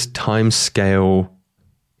like this time scale,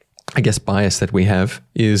 I guess, bias that we have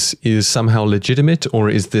is somehow legitimate,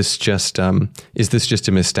 or is this just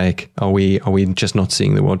a mistake? Are we just not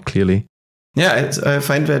seeing the world clearly? Yeah, I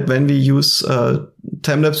find that when we use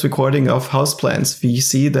time-lapse recording of houseplants, we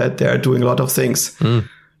see that they are doing a lot of things,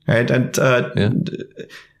 right? And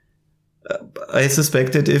I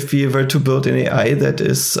suspect that if we were to build an AI that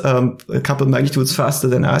is a couple magnitudes faster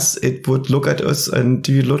than us, it would look at us and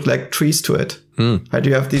you look like trees to it. Right?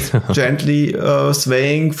 You have these gently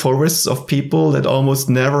swaying forests of people that almost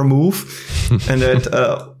never move, and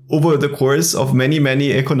that over the course of many,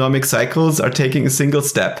 many economic cycles are taking a single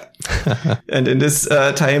step. And in this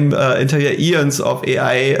time, entire eons of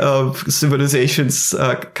AI civilizations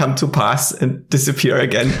come to pass and disappear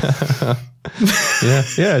again.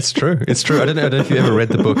 Yeah, it's true. It's true. I don't know if you ever read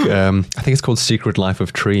the book. I think it's called Secret Life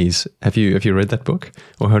of Trees. Have you read that book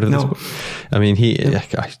or heard of this book? I mean,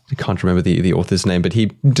 I can't remember the author's name, but he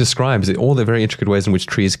describes all the very intricate ways in which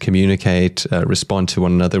trees communicate, respond to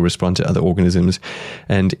one another, respond to other organisms.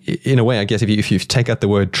 And in a way, I guess if you take out the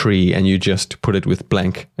word tree and you just put it with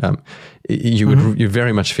blank, you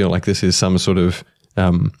very much feel like this is some sort of, I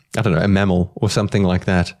don't know, a mammal or something like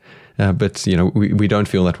that. But we don't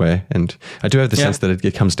feel that way, and I do have the sense that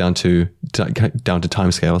it comes down to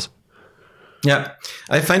timescales. Yeah,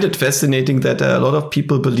 I find it fascinating that a lot of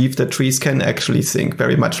people believe that trees can actually think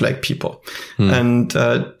very much like people. And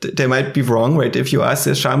they might be wrong, right? If you ask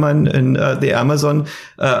a shaman in the Amazon,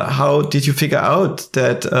 how did you figure out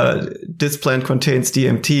that this plant contains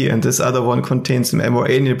DMT and this other one contains an MOA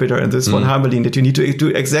inhibitor and this one harmaline, that you need to do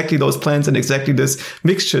exactly those plants and exactly this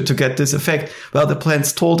mixture to get this effect? Well, the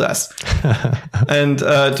plants told us. And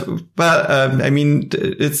I mean,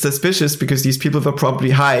 it's suspicious because these people were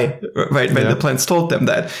probably high, right? When the plants told them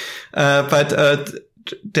that. But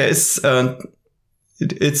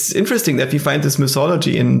it's interesting that we find this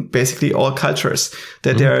mythology in basically all cultures,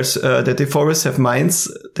 that that the forests have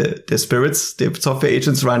minds, the spirits, the software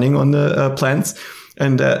agents running on the plants,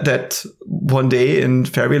 and that one day in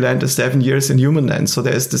fairyland is 7 years in human land. So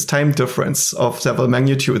there's this time difference of several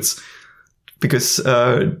magnitudes, because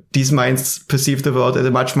these minds perceive the world at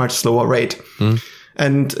a much, much slower rate.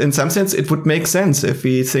 And in some sense, it would make sense if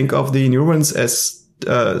we think of the neurons as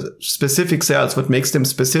specific cells. What makes them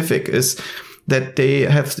specific is that they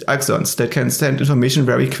have axons that can send information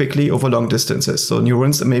very quickly over long distances. So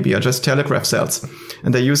neurons maybe are just telegraph cells,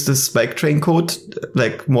 and they use this spike train code,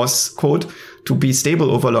 like Morse code, to be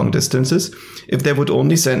stable over long distances. If they would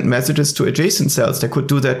only send messages to adjacent cells, they could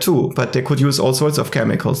do that too, but they could use all sorts of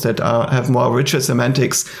chemicals that have more richer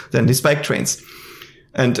semantics than the spike trains.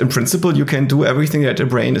 And in principle, you can do everything that the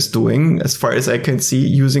brain is doing, as far as I can see,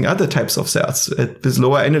 using other types of cells. With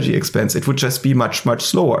lower energy expense, it would just be much, much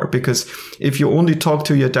slower, because if you only talk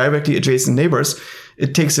to your directly adjacent neighbors,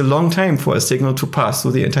 it takes a long time for a signal to pass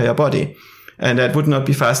through the entire body. And that would not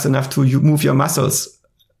be fast enough to move your muscles.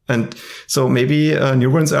 And so maybe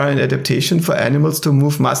neurons are an adaptation for animals to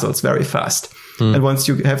move muscles very fast. And once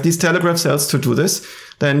you have these telegraph cells to do this,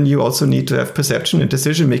 then you also need to have perception and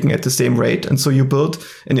decision making at the same rate. And so you build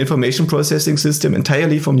an information processing system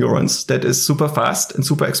entirely from neurons that is super fast and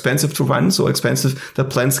super expensive to run, so expensive that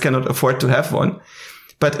plants cannot afford to have one.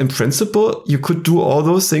 But in principle, you could do all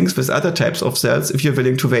those things with other types of cells if you're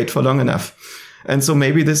willing to wait for long enough. And so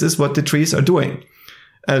maybe this is what the trees are doing.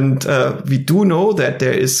 And we do know that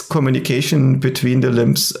there is communication between the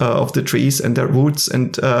limbs of the trees and their roots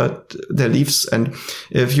and their leaves. And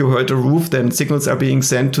if you hurt a roof, then signals are being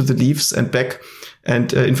sent to the leaves and back,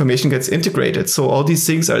 and information gets integrated. So all these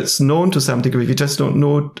things are known to some degree. We just don't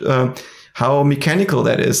know how mechanical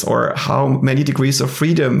that is, or how many degrees of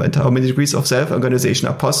freedom and how many degrees of self-organization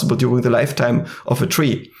are possible during the lifetime of a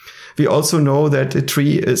tree. We also know that a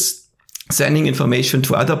tree is sending information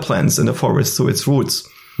to other plants in the forest through its roots.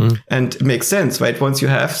 And it makes sense, right? Once you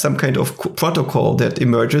have some kind of protocol that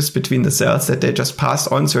emerges between the cells, that they just pass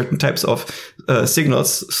on certain types of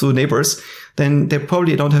signals through neighbors, then they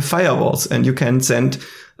probably don't have firewalls, and you can send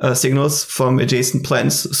signals from adjacent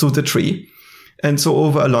plants through the tree. And so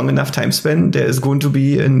over a long enough time span, there is going to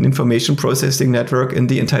be an information processing network in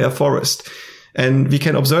the entire forest. And we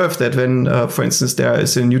can observe that when, for instance, there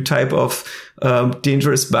is a new type of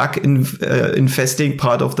dangerous bug infesting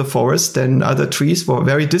part of the forest, then other trees were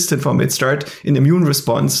very distant from it start an immune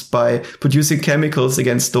response by producing chemicals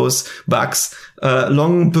against those bugs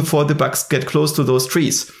long before the bugs get close to those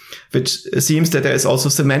trees, which seems that there is also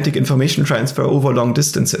semantic information transfer over long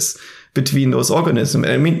distances between those organisms.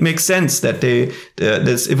 And it makes sense that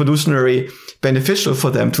there's evolutionary beneficial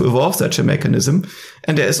for them to evolve such a mechanism.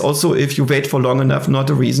 And there is also, if you wait for long enough, not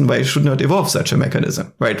a reason why you should not evolve such a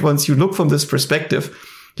mechanism, right? Once you look from this perspective,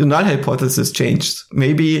 the null hypothesis changed.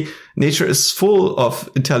 Maybe nature is full of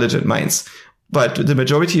intelligent minds, but the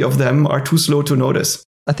majority of them are too slow to notice.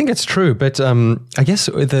 I think it's true, but I guess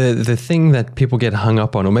the thing that people get hung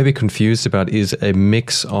up on or maybe confused about is a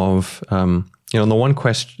mix of on the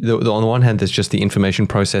one hand, there's just the information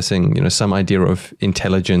processing, some idea of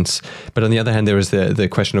intelligence, but on the other hand, there is the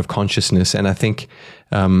question of consciousness, and I think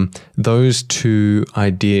those two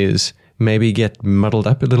ideas maybe get muddled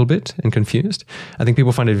up a little bit and confused. I think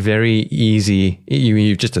people find it very easy.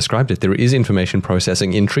 You've just described it. There is information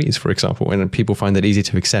processing in trees, for example, and people find that easy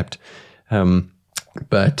to accept.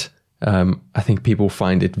 But I think people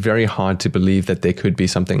find it very hard to believe that there could be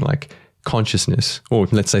something like consciousness, or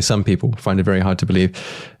let's say some people find it very hard to believe.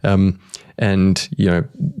 And,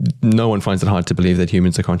 no one finds it hard to believe that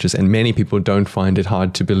humans are conscious. And many people don't find it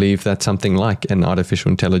hard to believe that something like an artificial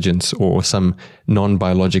intelligence or some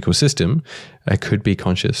non-biological system could be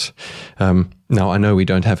conscious. Now, I know we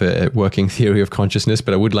don't have a working theory of consciousness,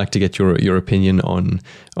 but I would like to get your opinion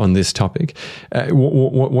on this topic.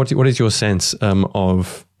 What is your sense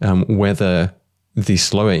of whether the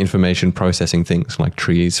slower information processing things like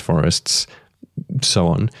trees, forests, so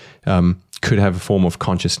on, could have a form of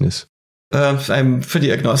consciousness? I'm pretty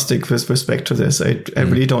agnostic with respect to this. I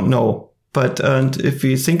really don't know. But if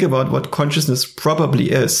we think about what consciousness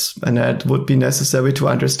probably is, and that would be necessary to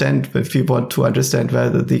understand if we want to understand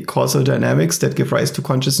whether the causal dynamics that give rise to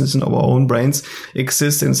consciousness in our own brains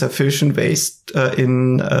exist in sufficient ways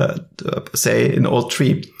say, in an old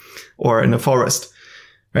tree or in a forest,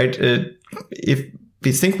 right? If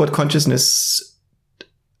we think what consciousness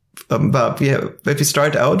if we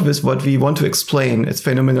start out with what we want to explain, it's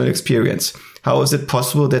phenomenal experience. How is it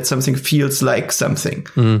possible that something feels like something?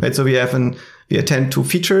 Right? So we attend to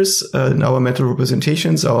features in our mental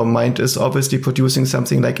representations. Our mind is obviously producing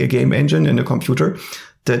something like a game engine in a computer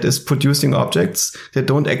that is producing objects that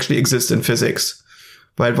don't actually exist in physics.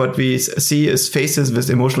 But what we see is faces with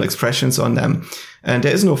emotional expressions on them. And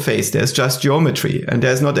there is no face, there's just geometry. And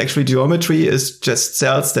there's not actually geometry, it's just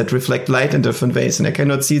cells that reflect light in different ways. And I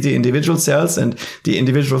cannot see the individual cells and the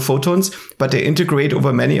individual photons, but they integrate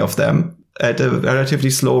over many of them at a relatively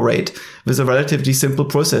slow rate with a relatively simple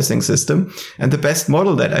processing system. And the best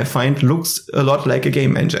model that I find looks a lot like a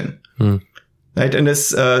game engine. Right. And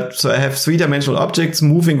this, so I have 3-dimensional objects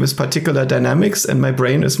moving with particular dynamics, and my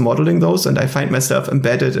brain is modeling those, and I find myself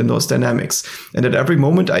embedded in those dynamics. And at every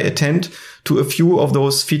moment I attend to a few of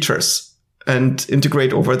those features and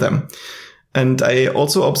integrate over them. And I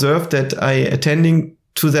also observe that I attending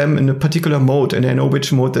to them in a particular mode, and I know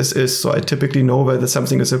which mode this is. So I typically know whether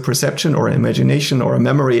something is a perception or an imagination or a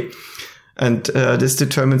memory. And this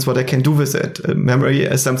determines what I can do with it. Memory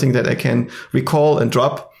is something that I can recall and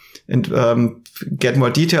drop and get more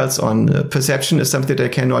details on. Perception is something that I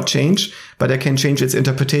cannot change, but I can change its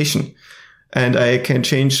interpretation. And I can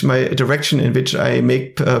change my direction in which I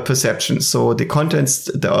make perceptions. So the contents,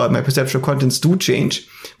 my perceptual contents do change,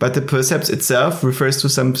 but the percept itself refers to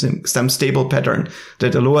some stable pattern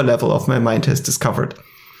that a lower level of my mind has discovered.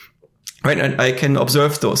 Right, and I can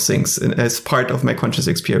observe those things as part of my conscious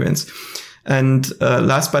experience. And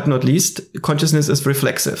last but not least, consciousness is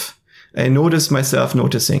reflexive. I notice myself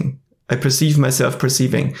noticing. I perceive myself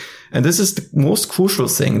perceiving. And this is the most crucial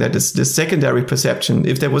thing, that is the secondary perception.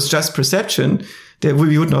 If there was just perception, then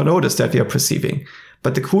we would not notice that we are perceiving.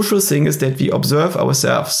 But the crucial thing is that we observe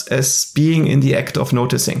ourselves as being in the act of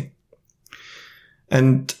noticing.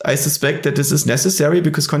 And I suspect that this is necessary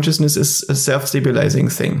because consciousness is a self-stabilizing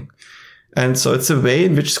thing. And so it's a way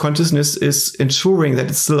in which consciousness is ensuring that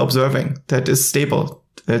it's still observing, that it's stable.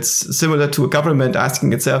 It's similar to a government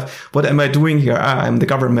asking itself, what am I doing here? I'm the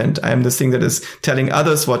government. I am the thing that is telling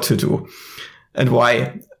others what to do and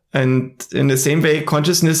why. And in the same way,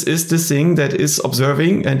 consciousness is the thing that is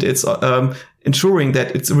observing, and it's ensuring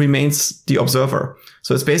that it remains the observer.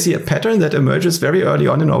 So it's basically a pattern that emerges very early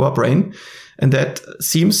on in our brain, and that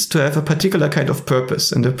seems to have a particular kind of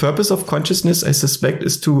purpose. And the purpose of consciousness, I suspect,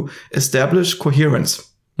 is to establish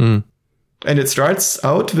coherence. And it starts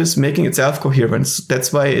out with making itself coherent.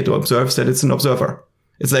 That's why it observes that it's an observer.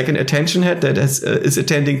 It's like an attention head that is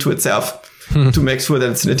attending to itself to make sure that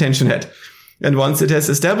it's an attention head. And once it has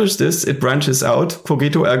established this, it branches out,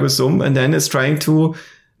 cogito ergo sum, and then is trying to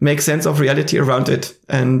make sense of reality around it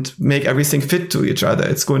and make everything fit to each other.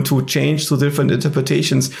 It's going to change to different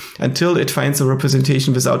interpretations until it finds a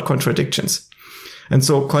representation without contradictions. And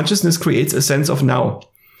so consciousness creates a sense of now,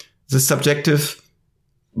 the subjective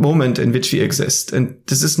moment in which we exist. And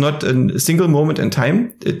this is not a single moment in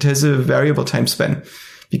time. It has a variable time span.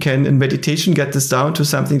 We can, in meditation, get this down to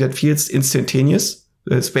something that feels instantaneous.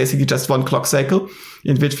 It's basically just one clock cycle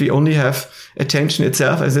in which we only have attention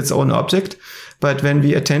itself as its own object. But when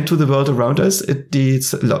we attend to the world around us,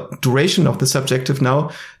 the duration of the subjective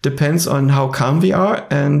now depends on how calm we are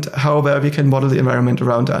and how well we can model the environment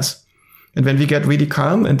around us. And when we get really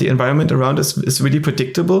calm and the environment around us is really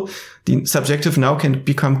predictable, the subjective now can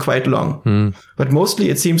become quite long. But mostly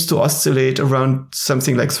it seems to oscillate around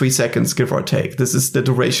something like 3 seconds, give or take. This is the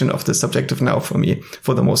duration of the subjective now for me,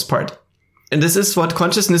 for the most part. And this is what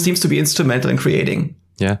consciousness seems to be instrumental in creating.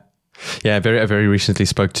 Yeah. Yeah, I very recently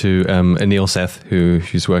spoke to Anil Seth,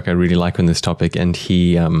 whose work I really like on this topic, and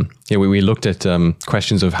we looked at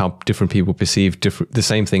questions of how different people perceive the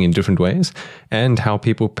same thing in different ways, and how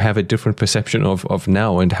people have a different perception of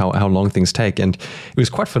now and how long things take, and it was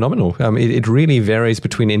quite phenomenal. It really varies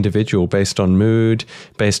between individual based on mood,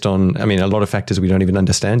 based on a lot of factors we don't even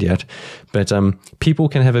understand yet, but people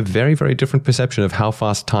can have a very, very different perception of how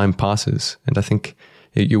fast time passes, and I think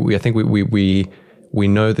we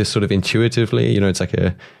know this sort of intuitively. It's like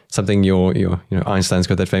something Einstein's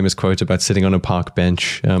got that famous quote about sitting on a park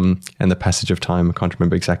bench and the passage of time. I can't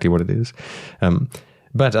remember exactly what it is.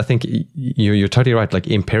 But I think you're totally right. Like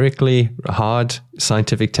empirically hard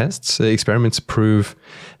scientific tests, experiments prove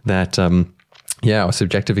that, our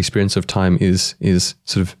subjective experience of time is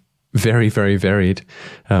sort of very, very varied.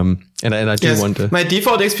 And I do wonder. My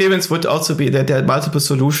default experience would also be that there are multiple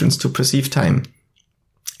solutions to perceive time.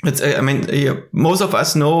 Most of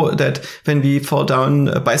us know that when we fall down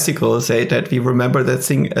a bicycle, say that we remember that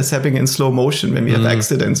thing as happening in slow motion when we have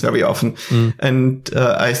accidents very often. And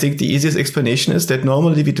I think the easiest explanation is that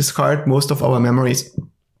normally we discard most of our memories.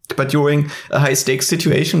 But during a high stakes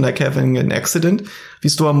situation, like having an accident, we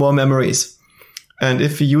store more memories. And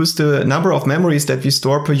if we use the number of memories that we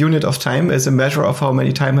store per unit of time as a measure of how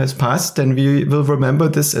many time has passed, then we will remember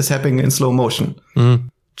this as happening in slow motion.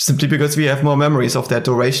 Simply because we have more memories of that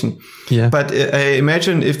duration. Yeah. But I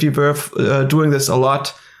imagine if we were doing this a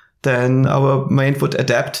lot, then our mind would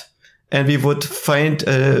adapt and we would find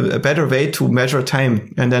a better way to measure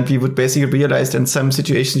time. And then we would basically realize that in some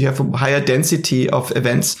situations you have a higher density of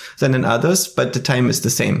events than in others, but the time is the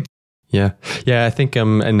same. Yeah. I think,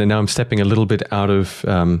 and now I'm stepping a little bit out of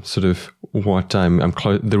sort of what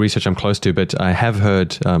the research I'm close to, but I have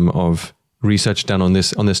heard of research done on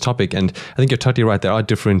this topic, and I think you're totally right. There are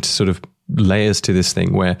different sort of layers to this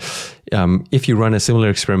thing where if you run a similar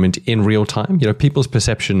experiment in real time, people's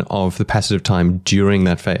perception of the passage of time during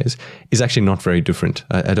that phase is actually not very different.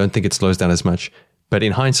 I don't think it slows down as much. But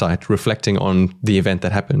in hindsight, reflecting on the event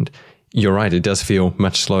that happened, you're right, it does feel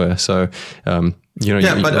much slower. So, but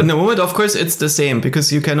in the moment, of course, it's the same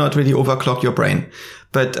because you cannot really overclock your brain.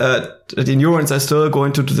 But the neurons are still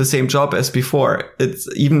going to do the same job as before.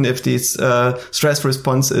 It's even if this stress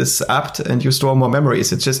response is upped and you store more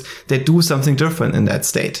memories, it's just they do something different in that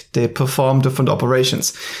state. They perform different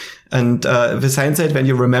operations. And with hindsight, when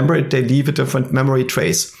you remember it, they leave a different memory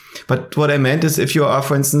trace. But what I meant is if you are,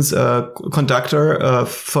 for instance, a conductor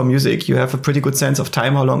for music, you have a pretty good sense of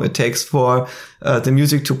time, how long it takes for the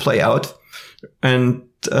music to play out. And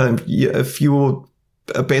if you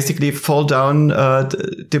basically fall down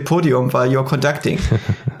the podium while you're conducting,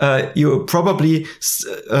 you probably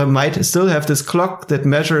might still have this clock that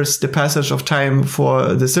measures the passage of time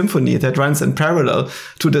for the symphony that runs in parallel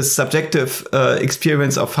to the subjective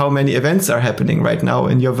experience of how many events are happening right now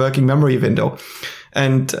in your working memory window.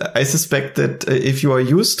 And I suspect that if you are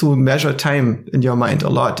used to measure time in your mind a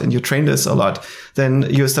lot and you train this a lot, then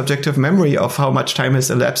your subjective memory of how much time has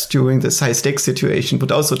elapsed during this high stakes situation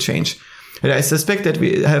would also change. And I suspect that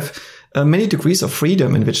we have many degrees of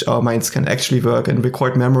freedom in which our minds can actually work and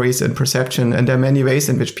record memories and perception. And there are many ways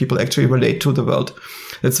in which people actually relate to the world.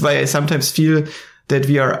 That's why I sometimes feel that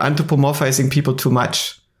we are anthropomorphizing people too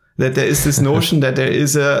much. That there is this notion that there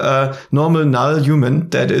is a normal null human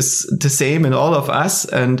that is the same in all of us.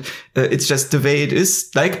 And it's just the way it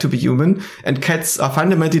is like to be human. And cats are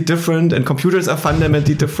fundamentally different and computers are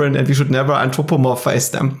fundamentally different. And we should never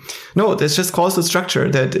anthropomorphize them. No, there's just causal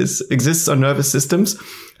structure that exists on nervous systems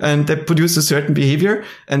and that produces certain behavior.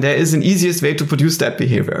 And there is an easiest way to produce that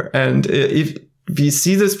behavior. And if we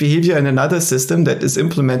see this behavior in another system that is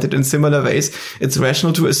implemented in similar ways, it's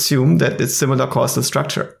rational to assume that it's similar causal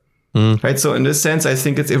structure. Right. So in this sense, I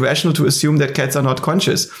think it's irrational to assume that cats are not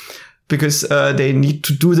conscious because they need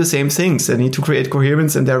to do the same things. They need to create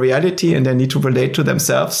coherence in their reality and they need to relate to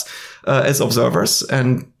themselves as observers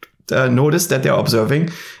and notice that they're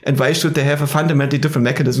observing. And why should they have a fundamentally different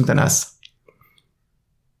mechanism than us?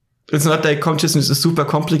 It's not like consciousness is super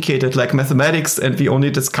complicated like mathematics and we only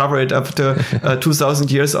discover it after 2000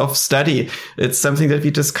 years of study. It's something that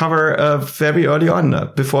we discover very early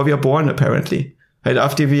on, before we are born, apparently. Right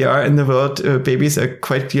after we are in the world, babies are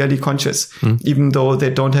quite clearly conscious, even though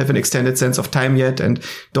they don't have an extended sense of time yet and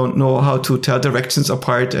don't know how to tell directions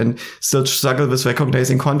apart and still struggle with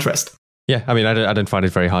recognizing contrast. Yeah, I mean, I don't find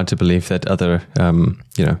it very hard to believe that other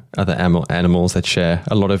animals that share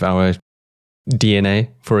a lot of our DNA,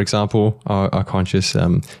 for example, are conscious,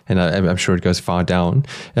 and I'm sure it goes far down.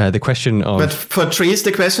 The question of... But for trees,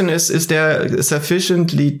 the question is there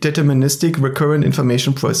sufficiently deterministic recurrent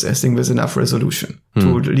information processing with enough resolution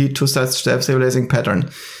to lead to such stabilizing pattern?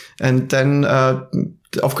 And then,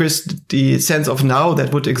 of course, the sense of now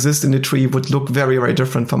that would exist in the tree would look very, very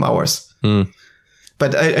different from ours.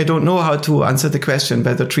 But I don't know how to answer the question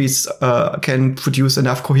whether trees can produce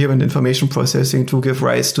enough coherent information processing to give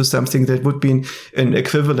rise to something that would be an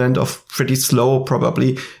equivalent of pretty slow,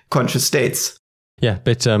 probably, conscious states. Yeah,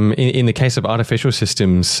 but in the case of artificial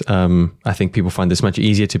systems, I think people find this much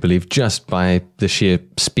easier to believe just by the sheer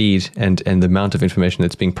speed and the amount of information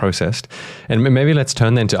that's being processed. And maybe let's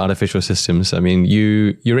turn then to artificial systems. I mean,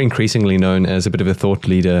 you're increasingly known as a bit of a thought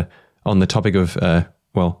leader on the topic of,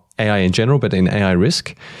 AI in general, but in AI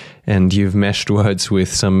risk. And you've meshed words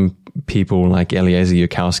with some people like Eliezer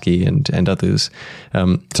Yudkowsky and others.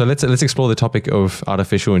 So let's explore the topic of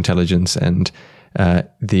artificial intelligence and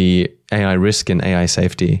the AI risk and AI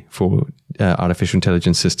safety for artificial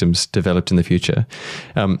intelligence systems developed in the future.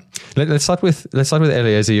 Let's start with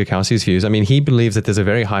Eliezer Yudkowsky's views. I mean, he believes that there's a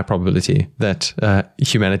very high probability that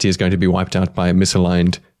humanity is going to be wiped out by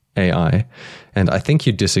misaligned AI, and I think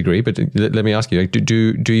you disagree. But let me ask you: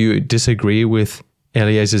 do you disagree with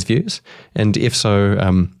Eliezer's views? And if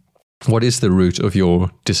so, what is the root of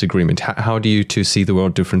your disagreement? How do you two see the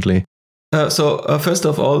world differently? So first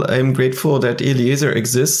of all, I'm grateful that Eliezer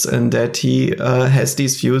exists and that he has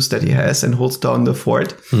these views that he has and holds down the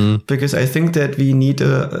fort, because I think that we need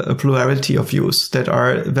a plurality of views that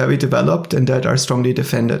are very developed and that are strongly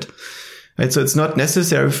defended. Right? So it's not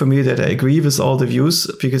necessary for me that I agree with all the views,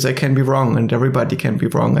 because I can be wrong and everybody can be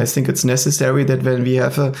wrong. I think it's necessary that when we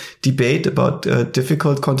have a debate about a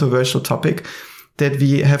difficult, controversial topic, that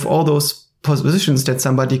we have all those positions that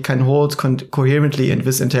somebody can hold coherently and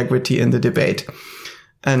with integrity in the debate.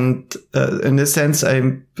 And in this sense, I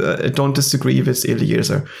don't disagree with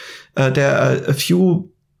Eliezer. There are a few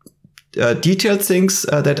detailed things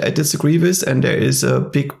that I disagree with, and there is a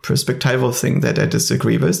big perspectival thing that I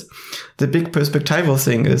disagree with. The big perspectival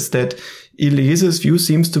thing is that Eliezer's view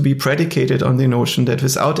seems to be predicated on the notion that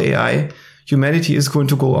without AI, humanity is going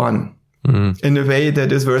to go on in a way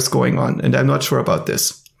that is worth going on. And I'm not sure about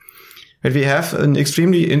this. But we have an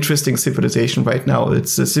extremely interesting civilization right now.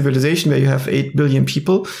 It's a civilization where you have 8 billion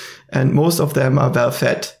people, and most of them are well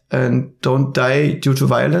fed and don't die due to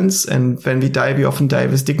violence. And when we die, we often die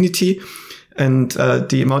with dignity. And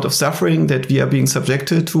the amount of suffering that we are being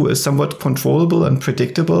subjected to is somewhat controllable and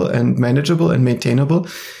predictable and manageable and maintainable.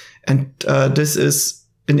 And this is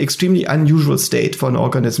an extremely unusual state for an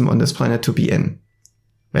organism on this planet to be in.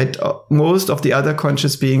 Right? Most of the other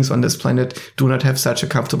conscious beings on this planet do not have such a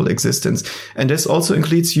comfortable existence. And this also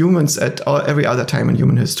includes humans at every other time in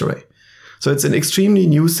human history. So it's an extremely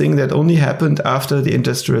new thing that only happened after the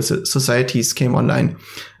industrial societies came online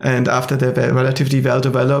and after they were relatively well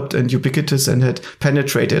developed and ubiquitous and had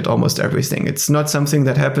penetrated almost everything. It's not something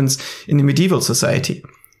that happens in the medieval society,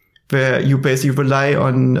 where you basically rely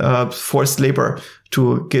on forced labor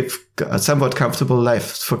to give a somewhat comfortable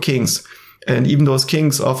life for kings. And even those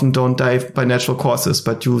kings often don't die by natural causes,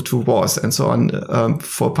 but due to wars and so on,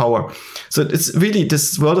 for power. So it's really,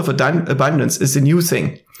 this world of abundance is a new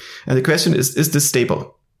thing. And the question is this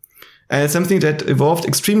stable? And it's something that evolved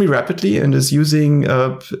extremely rapidly and is using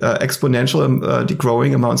exponential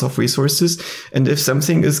growing amounts of resources. And if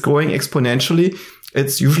something is growing exponentially,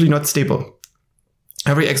 it's usually not stable.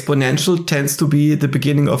 Every exponential tends to be the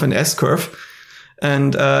beginning of an S-curve.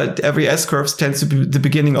 And every S-curve tends to be the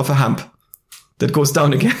beginning of a hump that goes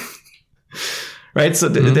down again. Right? So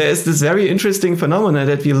there is this very interesting phenomenon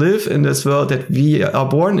that we live in this world that we are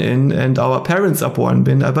born in and our parents are born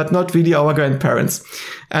in, but not really our grandparents.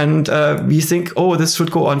 And we think, oh, this should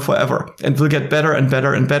go on forever and will get better and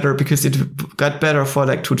better and better because it got better for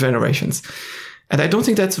like 2 generations. And I don't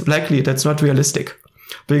think that's likely. That's not realistic.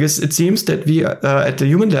 Because it seems that we, at the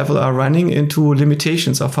human level, are running into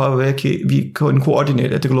limitations of how we can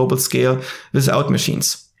coordinate at the global scale without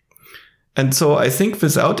machines. And so I think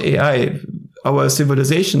without AI, our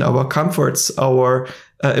civilization, our comforts, our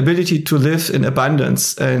ability to live in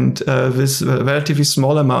abundance and with a relatively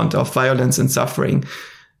small amount of violence and suffering,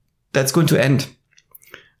 that's going to end.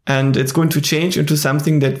 And it's going to change into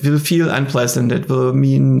something that will feel unpleasant. That will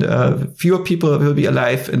mean fewer people will be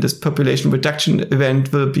alive, and this population reduction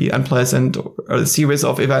event will be unpleasant, or a series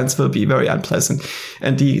of events will be very unpleasant.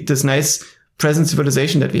 And this nice present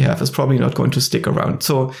civilization that we have is probably not going to stick around.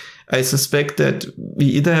 So I suspect that we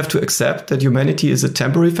either have to accept that humanity is a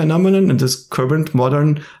temporary phenomenon in this current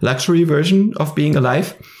modern luxury version of being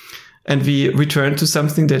alive, and we return to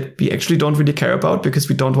something that we actually don't really care about because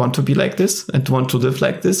we don't want to be like this and want to live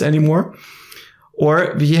like this anymore.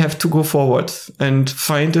 Or we have to go forward and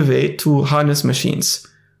find a way to harness machines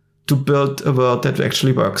to build a world that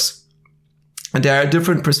actually works. And there are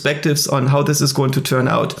different perspectives on how this is going to turn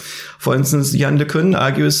out. For instance, Jan LeCun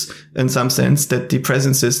argues in some sense that the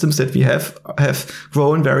present systems that we have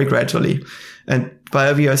grown very gradually. And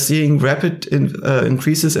while we are seeing rapid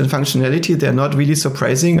increases in functionality, they're not really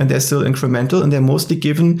surprising and they're still incremental, and they're mostly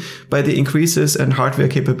given by the increases in hardware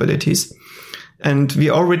capabilities. And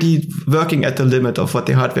we're already working at the limit of what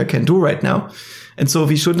the hardware can do right now. And so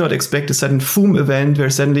we should not expect a sudden boom event where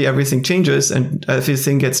suddenly everything changes and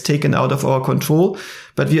everything gets taken out of our control.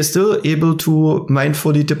 But we are still able to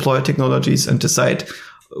mindfully deploy technologies and decide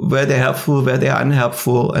where they're helpful, where they're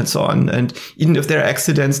unhelpful, and so on. And even if there are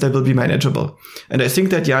accidents, they will be manageable. And I think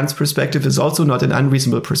that Jan's perspective is also not an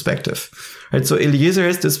unreasonable perspective. Right? So Eliezer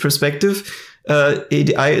has this perspective.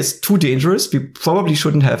 AI is too dangerous. We probably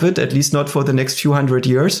shouldn't have it, at least not for the next few hundred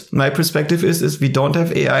years. My perspective is we don't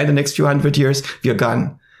have AI in the next few hundred years, we are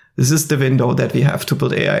gone. This is the window that we have to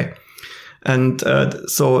build AI. And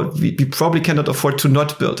so we probably cannot afford to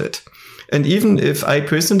not build it. And even if I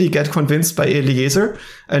personally get convinced by Eliezer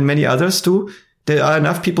and many others too, there are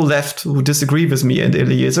enough people left who disagree with me and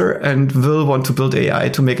Eliezer and will want to build AI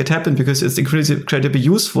to make it happen because it's incredibly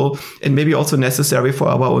useful and maybe also necessary for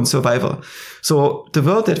our own survival. So the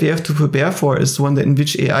world that we have to prepare for is one in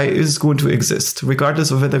which AI is going to exist, regardless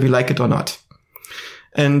of whether we like it or not.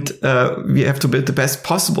 And we have to build the best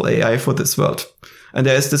possible AI for this world. And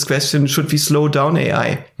there is this question, should we slow down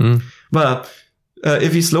AI? Well,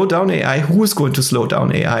 if we slow down AI, who is going to slow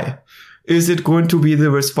down AI? Is it going to be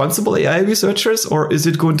the responsible AI researchers, or is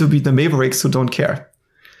it going to be the mavericks who don't care?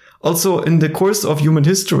 Also, in the course of human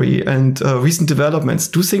history and recent developments,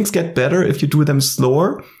 do things get better if you do them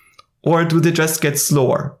slower, or do they just get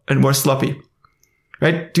slower and more sloppy?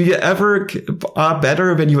 Right? Do you ever are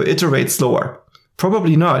better when you iterate slower?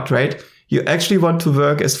 Probably not, right? You actually want to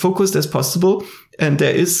work as focused as possible, and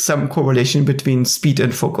there is some correlation between speed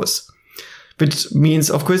and focus. Which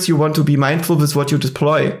means, of course, you want to be mindful with what you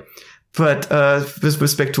deploy. But with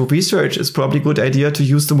respect to research, it's probably a good idea to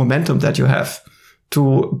use the momentum that you have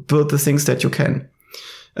to build the things that you can.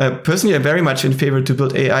 Personally, I'm very much in favor to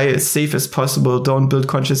build AI as safe as possible. Don't build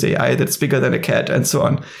conscious AI that's bigger than a cat and so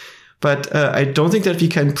on. But I don't think that we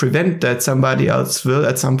can prevent that somebody else will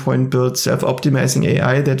at some point build self-optimizing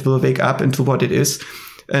AI that will wake up into what it is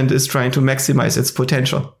and is trying to maximize its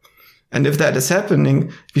potential. And if that is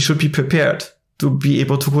happening, we should be prepared to be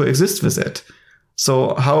able to coexist with it.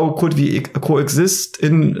 So how could we coexist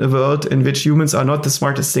in a world in which humans are not the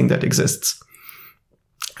smartest thing that exists?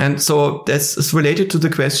 And so that's related to the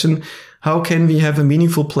question, how can we have a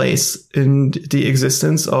meaningful place in the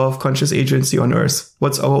existence of conscious agency on Earth?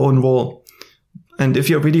 What's our own role? And if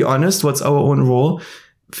you're really honest, what's our own role?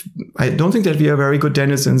 I don't think that we are very good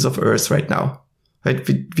denizens of Earth right now. Right?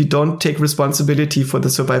 We don't take responsibility for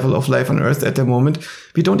the survival of life on Earth at the moment.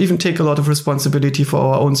 We don't even take a lot of responsibility for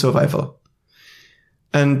our own survival.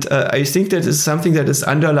 And I think that is something that is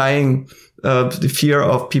underlying the fear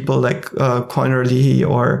of people like Conor Leahy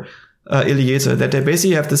or Eliezer, that they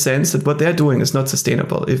basically have the sense that what they're doing is not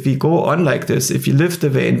sustainable. If we go on like this, if we live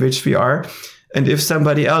the way in which we are, and if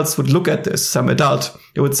somebody else would look at this, some adult,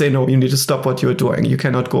 they would say, no, you need to stop what you're doing. You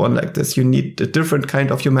cannot go on like this. You need a different kind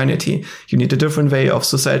of humanity. You need a different way of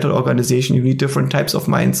societal organization. You need different types of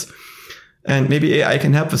minds. And maybe AI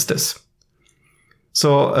can help with this.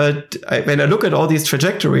 So when I look at all these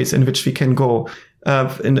trajectories in which we can go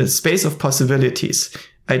in the space of possibilities,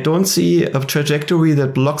 I don't see a trajectory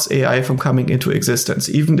that blocks AI from coming into existence.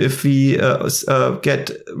 Even if we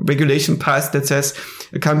get regulation passed that says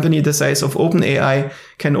a company the size of OpenAI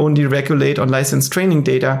can only regulate on licensed training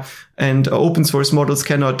data and open source models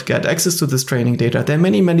cannot get access to this training data, there are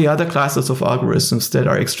many, many other classes of algorithms that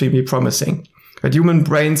are extremely promising. But human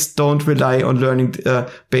brains don't rely on learning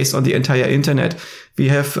based on the entire internet. We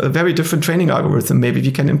have a very different training algorithm. Maybe we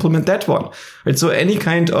can implement that one. Right? So any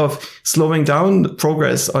kind of slowing down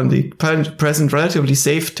progress on the present relatively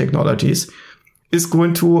safe technologies is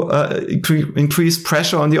going to increase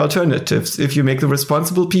pressure on the alternatives. If you make the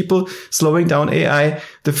responsible people slowing down AI,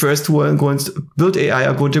 the first who are going to build AI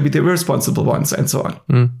are going to be the irresponsible ones, and so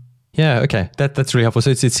on. Yeah, okay. That's really helpful.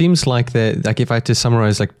 So it seems like if I had to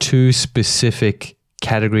summarize like two specific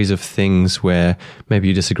categories of things where maybe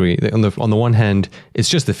you disagree. On the one hand, it's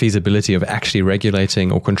just the feasibility of actually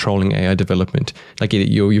regulating or controlling AI development. Like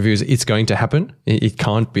your view is it's going to happen. It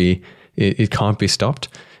can't be stopped.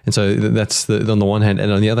 And so that's on the one hand.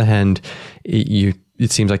 And on the other hand,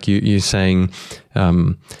 it seems like you're saying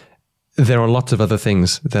there are lots of other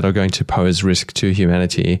things that are going to pose risk to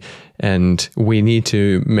humanity, and we need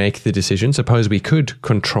to make the decision. Suppose we could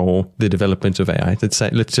control the development of AI.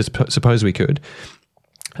 Let's just suppose we could.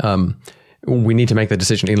 We need to make the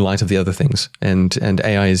decision in light of the other things, and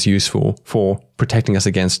AI is useful for protecting us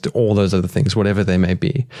against all those other things, whatever they may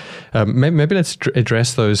be. Maybe let's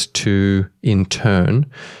address those two in turn.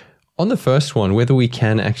 On the first one, whether we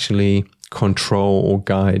can actually control or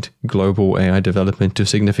guide global AI development to a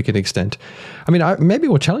significant extent. I mean, maybe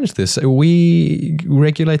we'll challenge this. We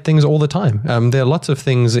regulate things all the time. There are lots of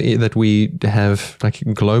things that we have, like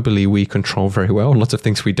globally, we control very well, lots of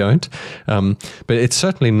things we don't. But it's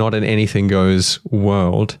certainly not an anything goes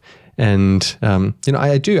world. And,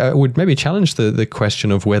 I would maybe challenge the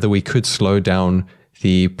question of whether we could slow down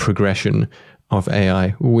the progression of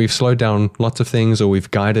AI. We've slowed down lots of things, or we've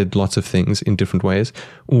guided lots of things in different ways.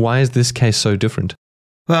 Why is this case so different?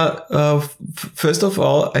 Well, first of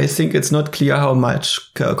all, I think it's not clear how much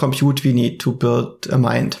compute we need to build a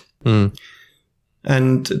mind.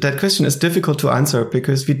 And that question is difficult to answer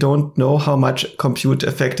because we don't know how much compute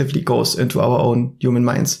effectively goes into our own human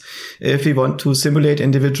minds. If we want to simulate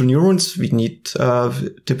individual neurons, we need,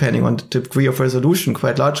 depending on the degree of resolution,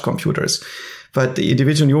 quite large computers. But the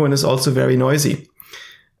individual neuron is also very noisy.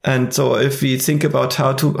 And so if we think about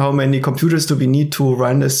how many computers do we need to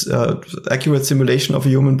run this accurate simulation of a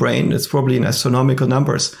human brain, it's probably in astronomical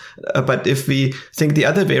numbers. But if we think the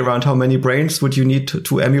other way around, how many brains would you need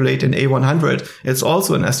to emulate an A100, it's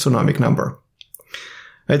also an astronomical number.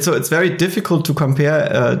 Right, so it's very difficult to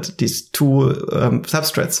compare these two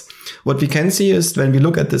substrates. What we can see is when we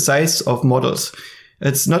look at the size of models,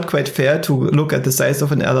 it's not quite fair to look at the size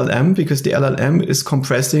of an LLM because the LLM is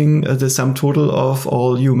compressing the sum total of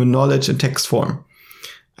all human knowledge in text form.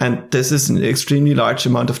 And this is an extremely large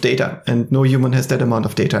amount of data, and no human has that amount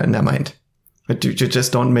of data in their mind. But you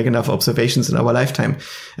just don't make enough observations in our lifetime.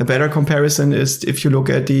 A better comparison is if you look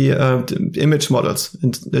at the image models.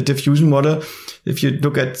 And the diffusion model, if you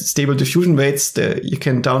look at stable diffusion weights, you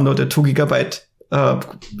can download a 2 gigabyte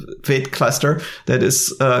weight cluster that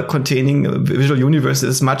is containing a visual universe that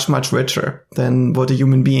is much, much richer than what a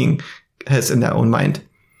human being has in their own mind.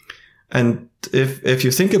 And if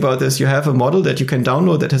you think about this, you have a model that you can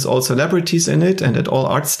download that has all celebrities in it and all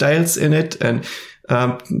art styles in it, and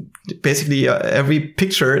basically every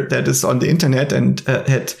picture that is on the internet and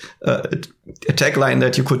had a tagline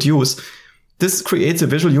that you could use. This creates a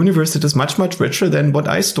visual universe that is much, much richer than what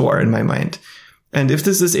I store in my mind. And if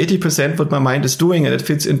this is 80% what my mind is doing and it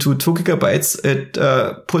fits into 2 gigabytes,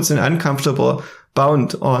 it puts an uncomfortable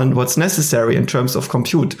bound on what's necessary in terms of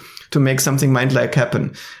compute to make something mind-like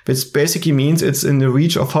happen, which basically means it's in the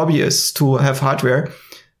reach of hobbyists to have hardware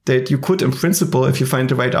that you could, in principle, if you find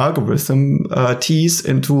the right algorithm, tease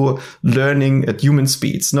into learning at human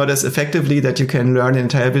speeds, not as effectively that you can learn an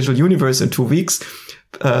entire visual universe in 2 weeks,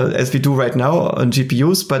 as we do right now on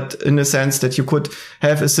GPUs, but in a sense that you could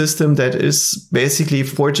have a system that is basically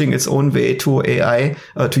forging its own way to AI,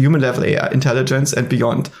 to human level AI intelligence and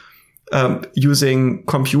beyond, using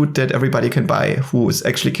compute that everybody can buy who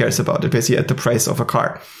actually cares about it, basically at the price of a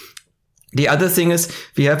car. The other thing is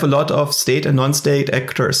we have a lot of state and non-state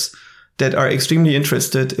actors that are extremely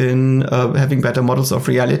interested in having better models of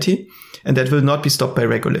reality, and that will not be stopped by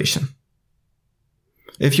regulation.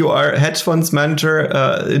 If you are a hedge funds manager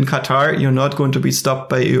in Qatar, you're not going to be stopped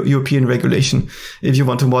by European regulation if you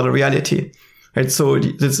want to model reality. Right? So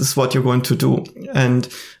this is what you're going to do. And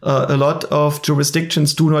a lot of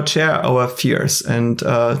jurisdictions do not share our fears and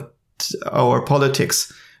our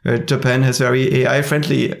politics. Japan has very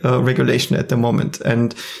AI-friendly regulation at the moment.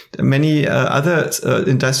 And many other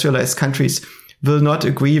industrialized countries will not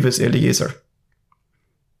agree with Eliezer.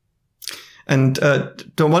 And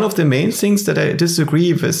one of the main things that I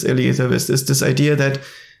disagree with Eliezer with is this idea that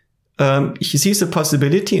he sees a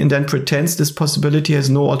possibility and then pretends this possibility has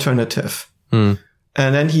no alternative. And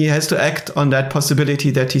then he has to act on that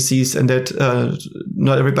possibility that he sees and that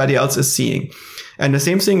not everybody else is seeing. And the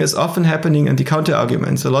same thing is often happening in the counter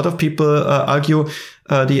arguments. A lot of people argue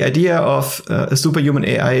the idea of a superhuman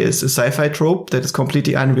AI is a sci-fi trope that is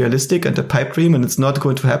completely unrealistic and a pipe dream, and it's not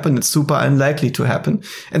going to happen. It's super unlikely to happen.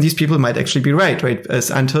 And these people might actually be right?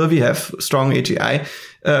 As until we have strong AGI,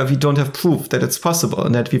 we don't have proof that it's possible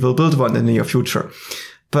and that we will build one in the near future.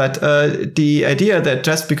 But the idea that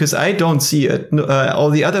just because I don't see it,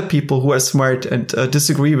 all the other people who are smart and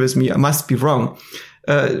disagree with me must be wrong,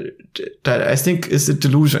 that I think is a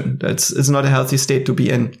delusion. It's not a healthy state to be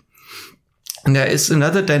in. And there is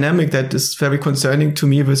another dynamic that is very concerning to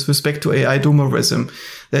me with respect to AI doomerism.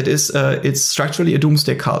 That is, it's structurally a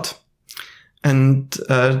doomsday cult. And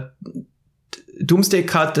doomsday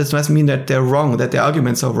cult does not mean that they're wrong, that their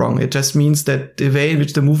arguments are wrong. It just means that the way in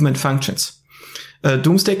which the movement functions. A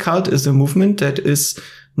doomsday cult is a movement that is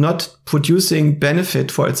not producing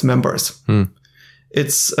benefit for its members.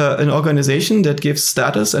 It's an organization that gives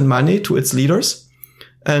status and money to its leaders.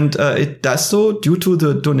 And it does so due to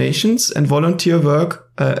the donations and volunteer work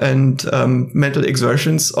and mental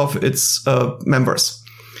exertions of its members.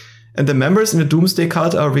 And the members in the doomsday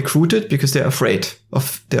cult are recruited because they're afraid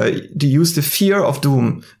of they use the fear of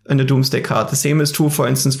doom in the doomsday cult. The same is true, for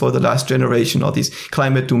instance, for the last generation or these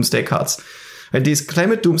climate doomsday cults. And these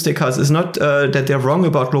climate doomsday cults is not that they're wrong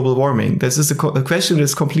about global warming. This is a question that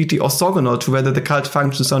is completely orthogonal to whether the cult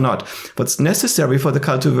functions or not. What's necessary for the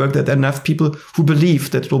cult to work, that there are enough people who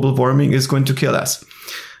believe that global warming is going to kill us.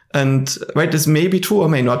 And right, this may be true or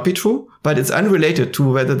may not be true, but it's unrelated to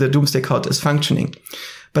whether the doomsday cult is functioning.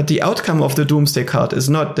 But the outcome of the doomsday cult is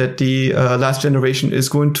not that the last generation is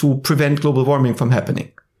going to prevent global warming from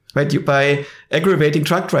happening. Right? By aggravating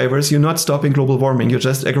truck drivers, you're not stopping global warming. You're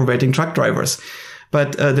just aggravating truck drivers.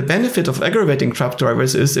 But the benefit of aggravating truck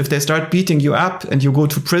drivers is if they start beating you up and you go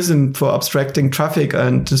to prison for obstructing traffic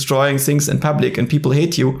and destroying things in public and people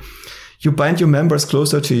hate you, you bind your members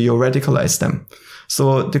closer to you, radicalize them.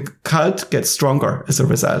 So the cult gets stronger as a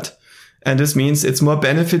result. And this means it's more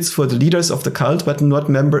benefits for the leaders of the cult, but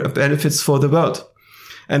not benefits for the world.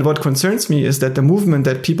 And what concerns me is that the movement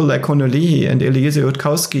that people like Conor Leahy and Eliezer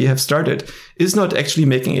Yudkowsky have started is not actually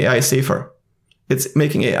making AI safer. It's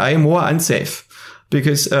making AI more unsafe,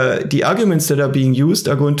 because the arguments that are being used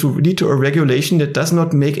are going to lead to a regulation that does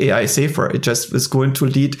not make AI safer. It just is going to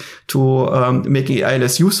lead to making AI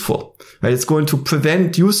less useful. Right? It's going to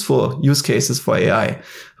prevent useful use cases for AI,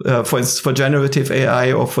 for instance, for generative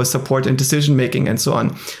AI or for support and decision making and so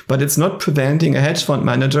on. But it's not preventing a hedge fund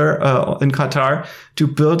manager in Qatar to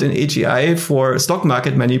build an AGI for stock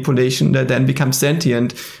market manipulation that then becomes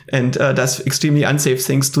sentient and does extremely unsafe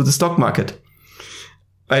things to the stock market.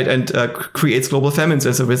 Right, and creates global famines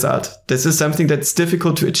as a result. This is something that's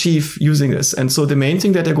difficult to achieve using this. And so the main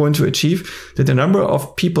thing that they're going to achieve, that the number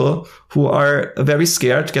of people who are very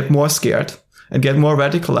scared get more scared and get more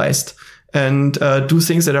radicalized and do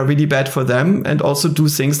things that are really bad for them and also do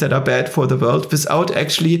things that are bad for the world without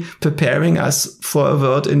actually preparing us for a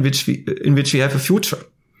world in which we have a future.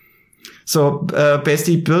 So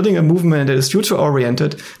basically building a movement that is future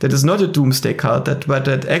oriented, that is not a doomsday cult, but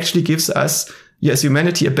that actually gives us, yes,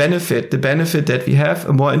 humanity a benefit, the benefit that we have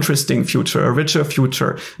a more interesting future, a richer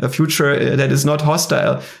future, a future that is not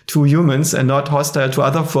hostile to humans and not hostile to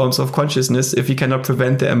other forms of consciousness if we cannot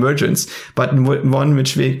prevent their emergence, but one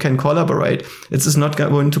which we can collaborate. It is not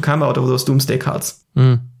going to come out of those doomsday cults.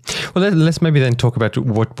 Well, let's maybe then talk about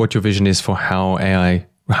what your vision is for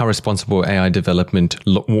how responsible AI development,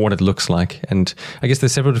 what it looks like. And I guess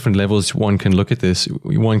there's several different levels one can look at this.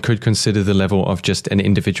 One could consider the level of just an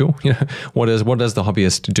individual. You know, what does the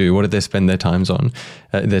hobbyist do? What do they spend their time on?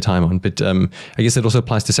 But I guess it also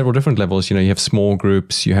applies to several different levels. You know, you have small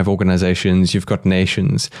groups, you have organizations, you've got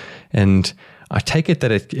nations. And I take it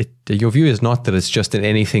that your view is not that it's just that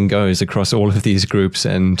anything goes across all of these groups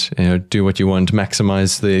and, you know, do what you want,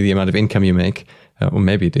 maximize the amount of income you make. Or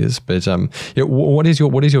maybe it is, but what is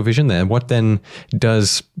your vision there? What then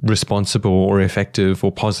does responsible or effective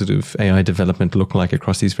or positive AI development look like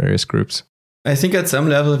across these various groups? I think at some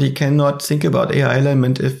level we cannot think about AI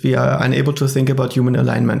alignment if we are unable to think about human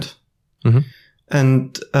alignment. Mm-hmm.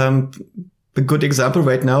 And a good example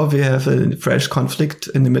right now, we have a fresh conflict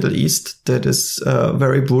in the Middle East that is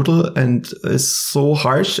very brutal and is so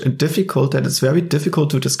harsh and difficult that it's very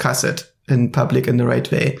difficult to discuss it in public in the right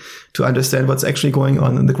way, to understand what's actually going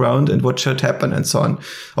on the ground and what should happen and so on.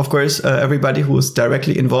 Of course, everybody who is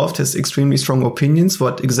directly involved has extremely strong opinions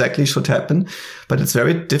what exactly should happen, but it's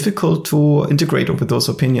very difficult to integrate with those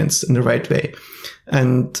opinions in the right way.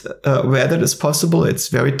 And where that is possible, it's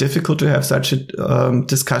very difficult to have such a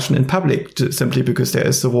discussion in public, simply because there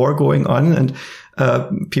is a war going on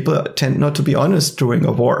and people tend not to be honest during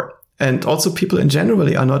a war. And also people in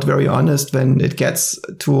general are not very honest when it gets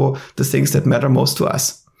to the things that matter most to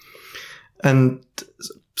us. And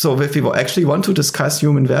so if we actually want to discuss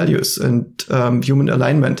human values and human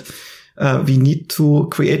alignment, we need to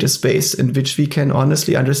create a space in which we can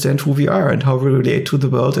honestly understand who we are and how we relate to the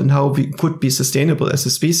world and how we could be sustainable as a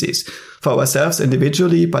species for ourselves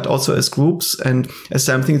individually, but also as groups and as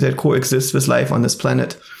something that coexists with life on this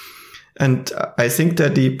planet. And I think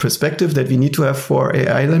that the perspective that we need to have for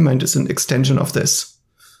AI alignment is an extension of this.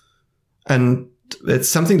 And it's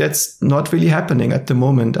something that's not really happening at the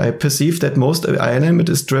moment. I perceive that most ILM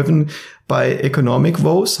is driven by economic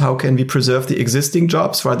woes. How can we preserve the existing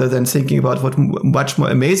jobs rather than thinking about what much more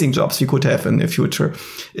amazing jobs we could have in the future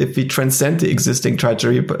if we transcend the existing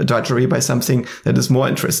drudgery by something that is more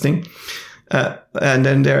interesting. And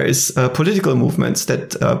then there is political movements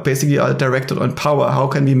that basically are directed on power. How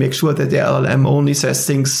can we make sure that the LLM only says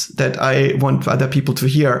things that I want other people to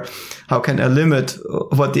hear? How can I limit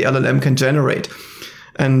what the LLM can generate?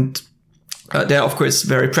 And there are, of course,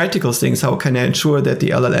 very practical things. How can I ensure that the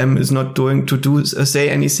LLM is not say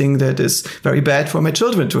anything that is very bad for my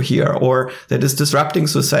children to hear or that is disrupting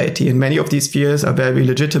society? And many of these fears are very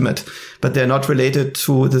legitimate, but they're not related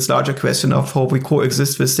to this larger question of how we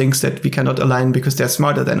coexist with things that we cannot align because they're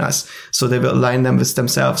smarter than us. So they will align them with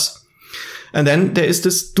themselves. And then there is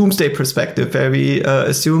this doomsday perspective where we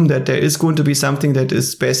assume that there is going to be something that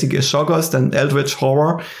is basically a Shoggoth, an eldritch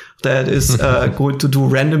horror that is going to do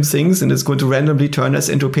random things and is going to randomly turn us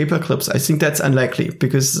into paperclips. I think that's unlikely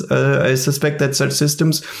because I suspect that such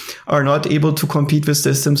systems are not able to compete with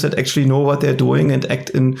systems that actually know what they're doing and act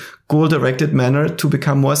in goal-directed manner to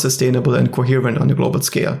become more sustainable and coherent on a global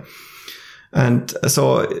scale. And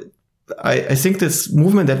so I think this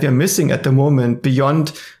movement that we are missing at the moment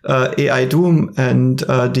beyond AI doom and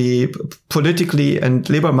the politically and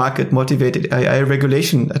labor market motivated AI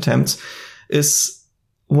regulation attempts is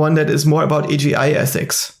one that is more about AGI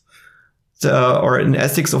ethics or an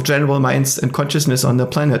ethics of general minds and consciousness on the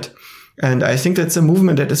planet. And I think that's a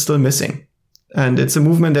movement that is still missing. And it's a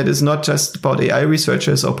movement that is not just about AI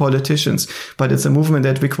researchers or politicians, but it's a movement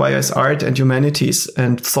that requires art and humanities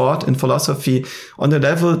and thought and philosophy on a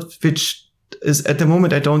level which is at the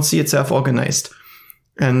moment I don't see itself organized.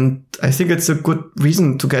 And I think it's a good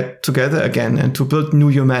reason to get together again and to build new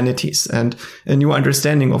humanities and a new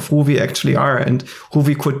understanding of who we actually are and who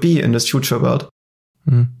we could be in this future world.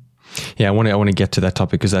 Mm. Yeah, I want to get to that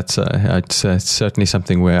topic because that's it's certainly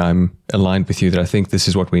something where I'm aligned with you that I think this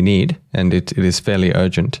is what we need and it is fairly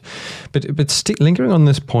urgent. But lingering on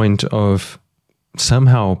this point of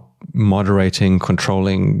somehow moderating,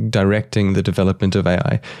 controlling, directing the development of AI.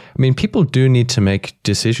 I mean, people do need to make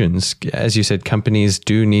decisions. As you said, companies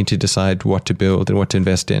do need to decide what to build and what to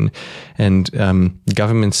invest in. And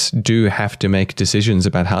governments do have to make decisions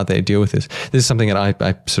about how they deal with this. This is something that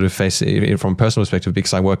I sort of face from a personal perspective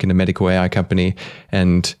because I work in a medical AI company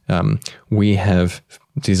and we have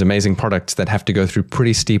these amazing products that have to go through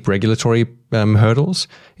pretty steep regulatory hurdles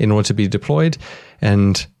in order to be deployed.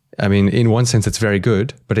 And I mean, in one sense, it's very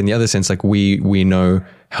good, but in the other sense, like we know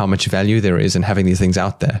how much value there is in having these things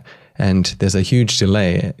out there, and there's a huge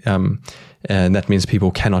delay, and that means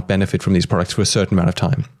people cannot benefit from these products for a certain amount of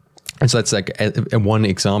time. And so that's like a one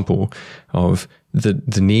example of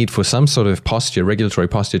the need for some sort of regulatory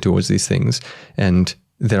posture towards these things, and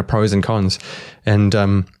there are pros and cons. And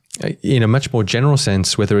in a much more general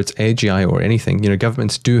sense, whether it's AGI or anything,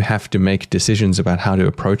 governments do have to make decisions about how to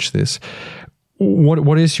approach this.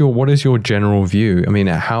 What is your general view? I mean,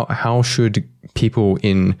 how should people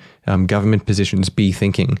in government positions be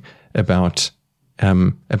thinking about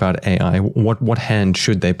AI? What hand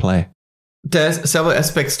should they play? There's several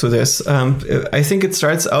aspects to this. I think it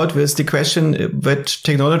starts out with the question which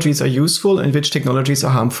technologies are useful and which technologies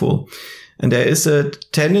are harmful. And there is a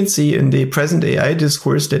tendency in the present AI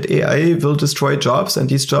discourse that AI will destroy jobs and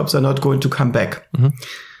these jobs are not going to come back. Mm-hmm.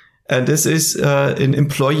 And this is an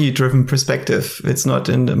employee-driven perspective. It's not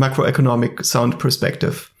in the macroeconomic sound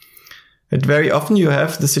perspective. And very often you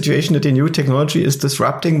have the situation that the new technology is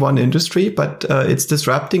disrupting one industry, but it's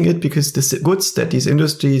disrupting it because the goods that these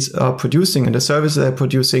industries are producing and the services they're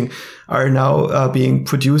producing are now being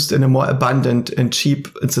produced in a more abundant and cheap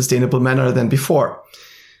and sustainable manner than before.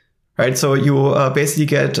 Right, so you basically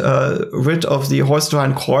get rid of the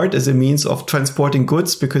horse-drawn cart as a means of transporting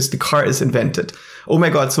goods because the car is invented. Oh my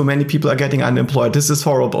God, so many people are getting unemployed. This is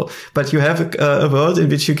horrible. But you have a world in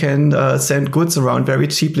which you can send goods around very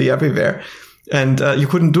cheaply everywhere. And you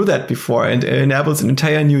couldn't do that before, and it enables an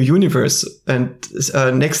entire new universe. And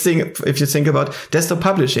next thing, if you think about desktop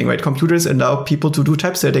publishing, right? Computers allow people to do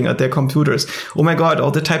typesetting at their computers. Oh my God,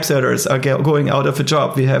 all the typesetters are going out of a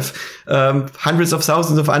job. We have hundreds of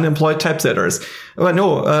thousands of unemployed typesetters. Well,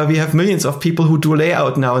 no, we have millions of people who do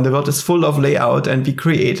layout now, and the world is full of layout, and we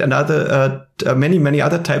create another many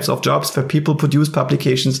other types of jobs where people produce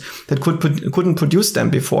publications that couldn't produce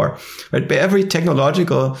them before. Right? But every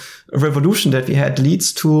technological revolution that we had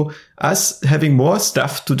leads to us having more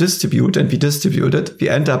stuff to distribute, and we distribute it. We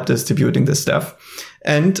end up distributing this stuff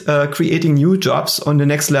and creating new jobs on the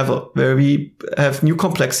next level where we have new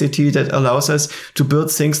complexity that allows us to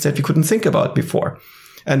build things that we couldn't think about before.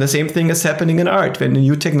 And the same thing is happening in art. When a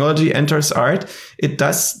new technology enters art, it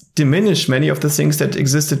does diminish many of the things that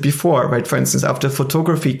existed before, right? For instance, after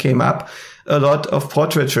photography came up, a lot of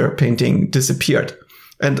portraiture painting disappeared.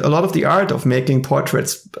 And a lot of the art of making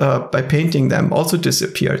portraits by painting them also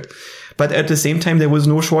disappeared. But at the same time, there was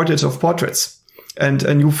no shortage of portraits. And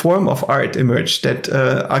a new form of art emerged that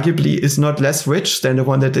arguably is not less rich than the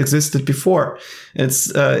one that existed before.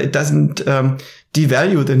 It doesn't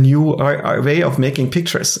devalue the new way of making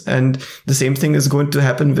pictures. And the same thing is going to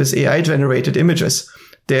happen with AI-generated images.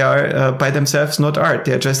 They are by themselves not art.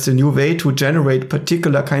 They are just a new way to generate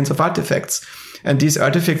particular kinds of artifacts. And these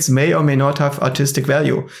artifacts may or may not have artistic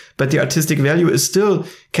value, but the artistic value is still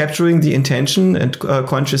capturing the intention and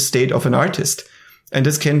conscious state of an artist. And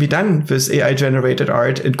this can be done with AI-generated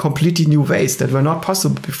art in completely new ways that were not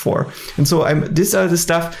possible before. And so these are the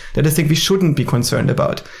stuff that I think we shouldn't be concerned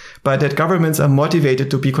about, but that governments are motivated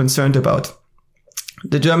to be concerned about.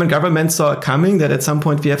 The German government saw coming that at some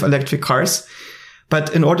point we have electric cars.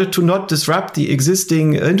 But in order to not disrupt the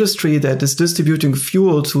existing industry that is distributing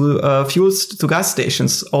fuels to gas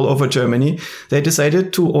stations all over Germany, they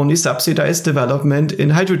decided to only subsidize development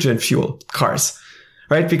in hydrogen fuel cars.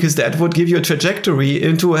 Right? Because that would give you a trajectory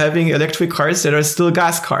into having electric cars that are still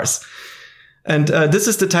gas cars. And this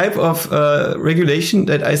is the type of regulation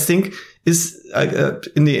that I think is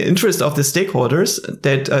in the interest of the stakeholders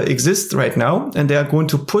that exist right now. And they are going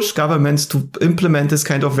to push governments to implement this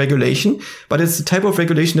kind of regulation. But it's the type of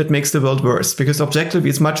regulation that makes the world worse, because objectively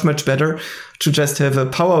it's much, much better to just have a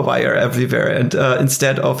power wire everywhere. And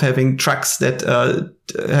instead of having trucks that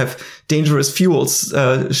have dangerous fuels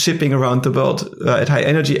shipping around the world at high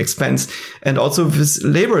energy expense, and also with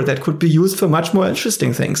labor that could be used for much more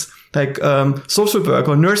interesting things like social work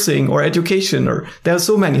or nursing or education. Or there are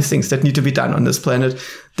so many things that need to be done on this planet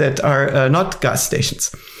that are not gas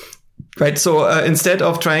stations. Right. So instead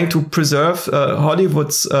of trying to preserve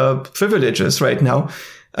Hollywood's privileges right now,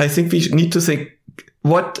 I think we need to think,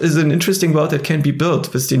 what is an interesting world that can be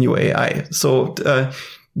built with the new AI? So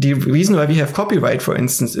the reason why we have copyright, for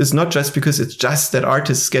instance, is not just because it's just that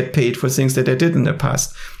artists get paid for things that they did in the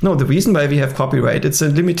past. No, the reason why we have copyright, it's a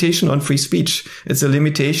limitation on free speech. It's a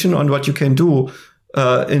limitation on what you can do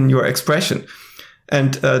in your expression.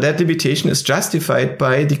 And that limitation is justified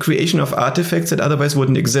by the creation of artifacts that otherwise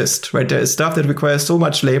wouldn't exist, right? There is stuff that requires so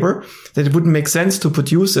much labor that it wouldn't make sense to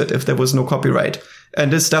produce it if there was no copyright.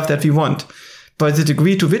 And this stuff that we want. But the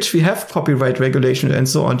degree to which we have copyright regulation and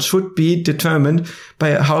so on should be determined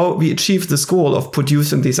by how we achieve this goal of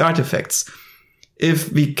producing these artifacts.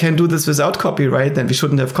 If we can do this without copyright, then we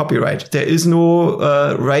shouldn't have copyright. There is no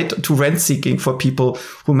right to rent seeking for people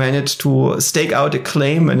who manage to stake out a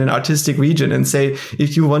claim in an artistic region and say,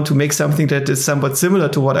 if you want to make something that is somewhat similar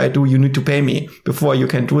to what I do, you need to pay me before you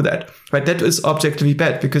can do that. Right? That is objectively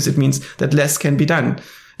bad, because it means that less can be done.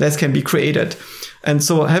 Less can be created. And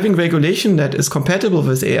so having regulation that is compatible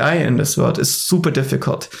with AI in this world is super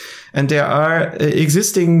difficult. And there are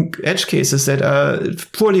existing edge cases that are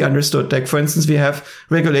poorly understood. Like, for instance, we have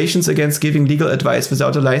regulations against giving legal advice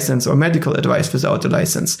without a license or medical advice without a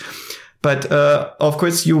license. But, of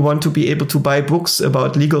course, you want to be able to buy books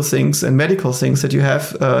about legal things and medical things that you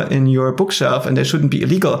have in your bookshelf, and they shouldn't be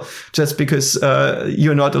illegal just because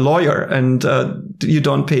you're not a lawyer and you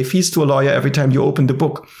don't pay fees to a lawyer every time you open the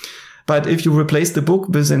book. But if you replace the book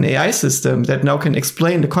with an AI system that now can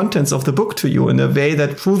explain the contents of the book to you in a way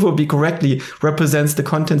that provably correctly represents the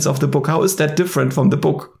contents of the book, how is that different from the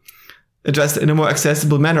book? Just in a more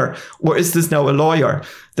accessible manner? Or is this now a lawyer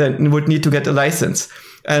that would need to get a license?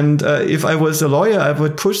 And if I was a lawyer, I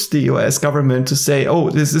would push the US government to say, oh,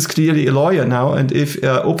 this is clearly a lawyer now. And if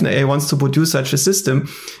OpenAI wants to produce such a system,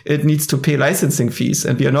 it needs to pay licensing fees.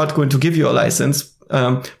 And we are not going to give you a license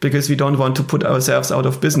because we don't want to put ourselves out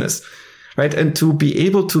of business. Right? And to be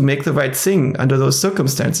able to make the right thing under those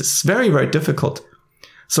circumstances is very, very difficult.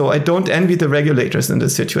 So I don't envy the regulators in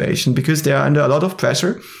this situation, because they are under a lot of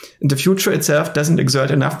pressure. And the future itself doesn't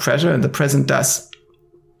exert enough pressure, and the present does.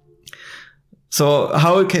 So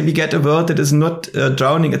how can we get a world that is not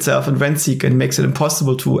drowning itself in rent seek and makes it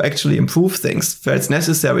impossible to actually improve things where it's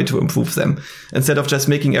necessary to improve them, instead of just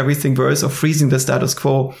making everything worse or freezing the status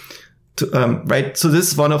quo? Right? So this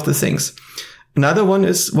is one of the things. Another one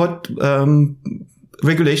is what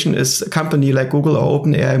regulation is a company like Google or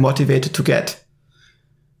OpenAI motivated to get.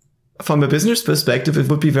 From a business perspective, it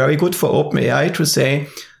would be very good for OpenAI to say,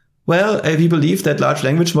 well, we believe that large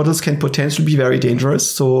language models can potentially be very dangerous.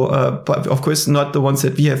 So, but of course, not the ones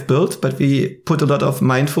that we have built, but we put a lot of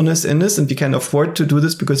mindfulness in this, and we can afford to do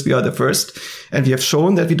this because we are the first. And we have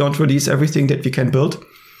shown that we don't release everything that we can build.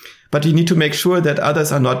 But we need to make sure that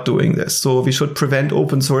others are not doing this. So we should prevent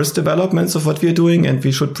open source developments of what we are doing, and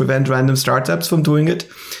we should prevent random startups from doing it.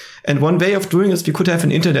 And one way of doing this, we could have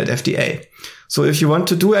an internet FDA. So if you want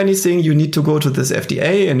to do anything, you need to go to this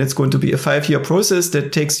FDA, and it's going to be a 5-year process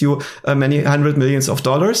that takes you many hundred millions of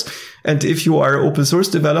dollars. And if you are an open source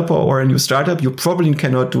developer or a new startup, you probably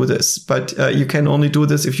cannot do this. But you can only do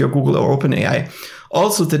this if you're Google or OpenAI.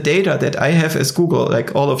 Also, the data that I have as Google,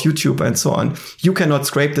 like all of YouTube and so on, you cannot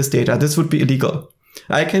scrape this data. This would be illegal.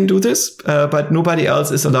 I can do this, but nobody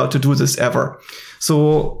else is allowed to do this ever.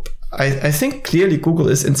 So I think clearly Google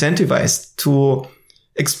is incentivized to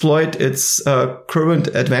exploit its current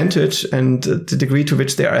advantage and the degree to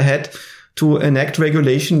which they are ahead to enact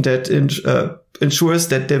regulation that ensures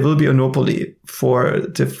that there will be a monopoly for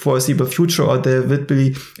the foreseeable future, or there will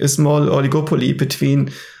be a small oligopoly between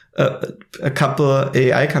a couple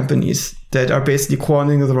AI companies that are basically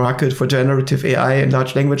cornering the market for generative AI and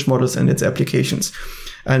large language models and its applications.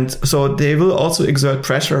 And so they will also exert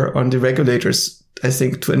pressure on the regulators, I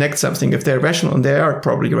think, to enact something if they're rational, and they are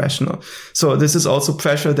probably rational. So this is also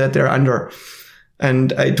pressure that they're under.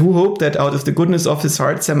 And I do hope that out of the goodness of his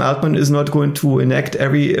heart, Sam Altman is not going to enact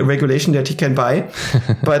every regulation that he can buy.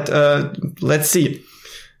 But let's see.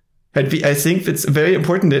 And I think it's very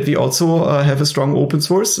important that we also have a strong open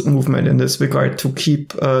source movement in this regard to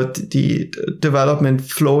keep the development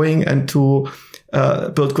flowing and to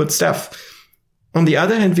build good stuff. On the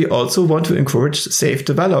other hand, we also want to encourage safe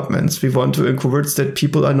developments. We want to encourage that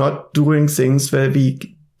people are not doing things where we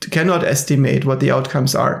cannot estimate what the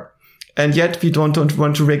outcomes are. And yet we don't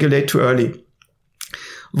want to regulate too early.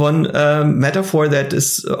 One metaphor that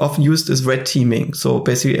is often used is red teaming. So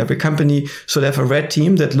basically every company should have a red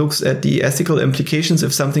team that looks at the ethical implications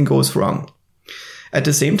if something goes wrong. At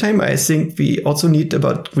the same time, I think we also need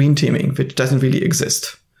about green teaming, which doesn't really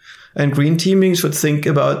exist. And green teaming should think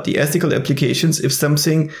about the ethical implications if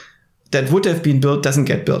something that would have been built doesn't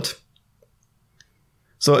get built.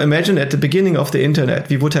 So imagine at the beginning of the internet,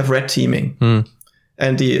 we would have red teaming.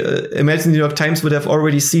 And imagine the New York Times would have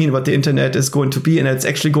already seen what the internet is going to be, and it's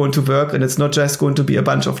actually going to work, and it's not just going to be a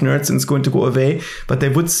bunch of nerds and it's going to go away, but they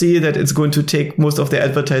would see that it's going to take most of their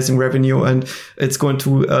advertising revenue, and it's going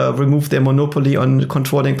to remove their monopoly on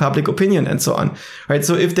controlling public opinion and so on. Right?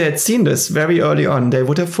 So if they had seen this very early on, they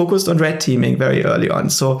would have focused on red teaming very early on.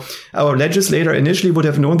 So our legislator initially would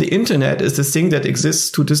have known the internet is this thing that exists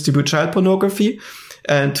to distribute child pornography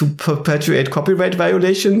and to perpetuate copyright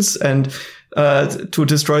violations and to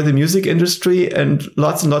destroy the music industry and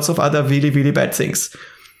lots of other really, really bad things.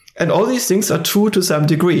 And all these things are true to some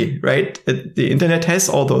degree, right? The internet has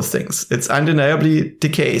all those things. It's undeniably the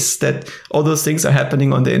case that all those things are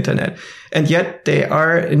happening on the internet. And yet they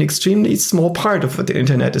are an extremely small part of what the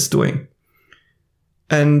internet is doing.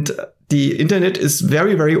 And the internet is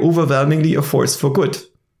very, very overwhelmingly a force for good.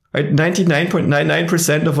 Right?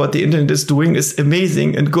 99.99% of what the internet is doing is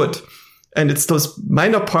amazing and good. And it's those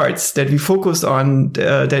minor parts that we focus on,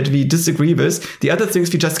 that we disagree with. The other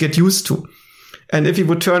things we just get used to. And if we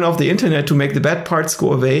would turn off the internet to make the bad parts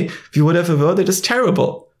go away, we would have a world that is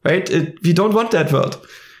terrible, right? We don't want that world.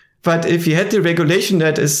 But if we had the regulation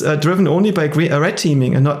that is driven only by red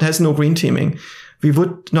teaming and has no green teaming, we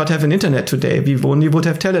would not have an internet today. We only would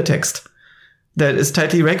have teletext that is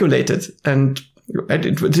tightly regulated. And I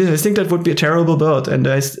think that would be a terrible world. And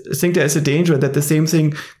I think there is a danger that the same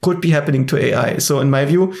thing could be happening to AI. So in my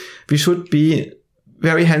view, we should be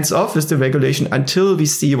very hands-off with the regulation until we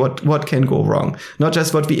see what can go wrong. Not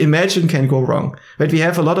just what we imagine can go wrong. Right? We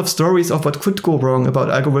have a lot of stories of what could go wrong about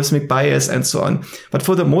algorithmic bias and so on. But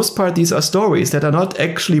for the most part, these are stories that are not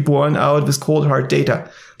actually borne out with cold hard data.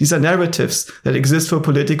 These are narratives that exist for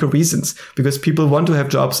political reasons, because people want to have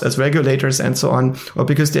jobs as regulators and so on, or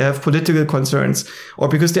because they have political concerns, or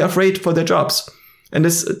because they're afraid for their jobs. And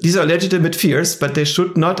these are legitimate fears, but they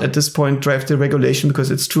should not at this point drive the regulation because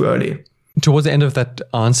it's too early. Towards the end of that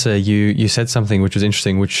answer, you said something which was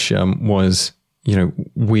interesting, which was,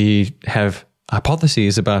 we have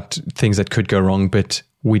hypotheses about things that could go wrong, but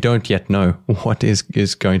we don't yet know what is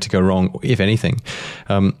going to go wrong, if anything.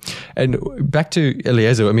 And back to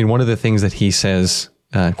Eliezer, I mean, one of the things that he says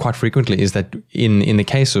quite frequently is that in the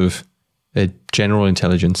case of general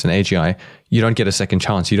intelligence and AGI, you don't get a second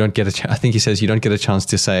chance. You don't get I think he says you don't get a chance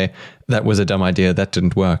to say that was a dumb idea, that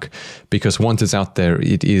didn't work, because once it's out there,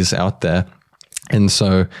 it is out there. And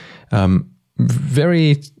so,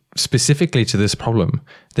 very specifically to this problem,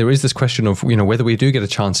 there is this question of whether we do get a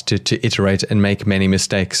chance to iterate and make many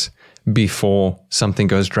mistakes before something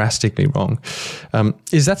goes drastically wrong.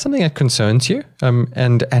 Is that something that concerns you?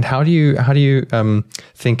 And how do you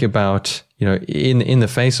think about in the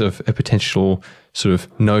face of a potential sort of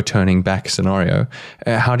no turning back scenario,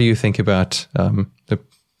 how do you think about the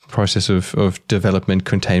process of development,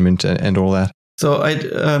 containment, and all that? So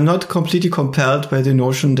I'm not completely compelled by the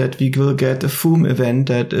notion that we will get a boom event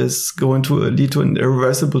that is going to lead to an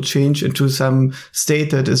irreversible change into some state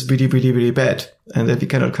that is really, really, really bad and that we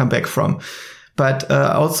cannot come back from. But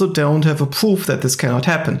I also don't have a proof that this cannot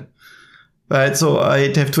happen. Right? So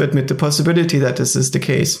I have to admit the possibility that this is the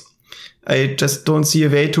case. I just don't see a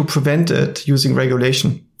way to prevent it using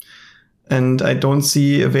regulation. And I don't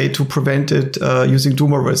see a way to prevent it using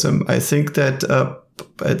doomerism. I think that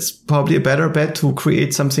it's probably a better bet to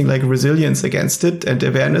create something like resilience against it and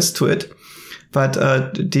awareness to it. But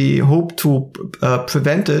the hope to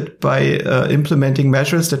prevent it by implementing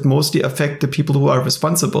measures that mostly affect the people who are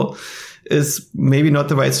responsible is maybe not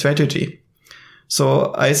the right strategy.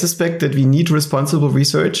 So I suspect that we need responsible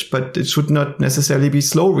research, but it should not necessarily be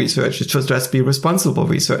slow research. It should just be responsible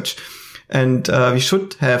research. And we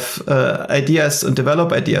should have ideas and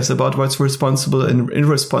develop ideas about what's responsible and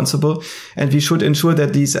irresponsible. And we should ensure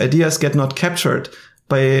that these ideas get not captured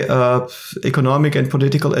by economic and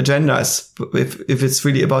political agendas if it's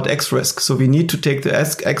really about X risk. So we need to take the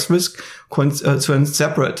X risk concern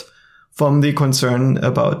separate from the concern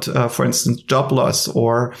about, for instance, job loss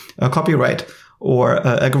or copyright or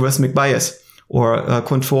algorithmic bias or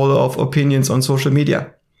control of opinions on social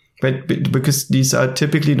media. But because these are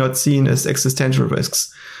typically not seen as existential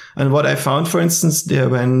risks. And what I found, for instance,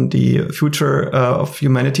 when the Future of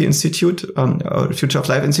Humanity Institute, or Future of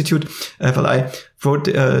Life Institute, FLI, wrote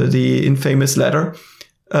the infamous letter,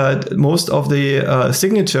 most of the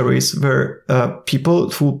signatories were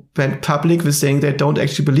people who went public with saying they don't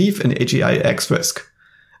actually believe in AGI X risk.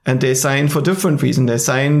 And they sign for different reasons. They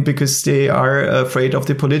sign because they are afraid of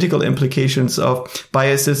the political implications of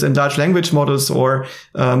biases in large language models or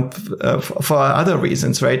for other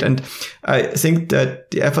reasons, right? And I think that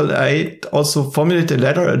the FLI also formulated a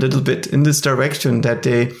letter a little bit in this direction, that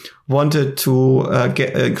they wanted to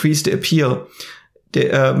increase the appeal.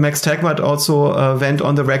 Max Tegmark also went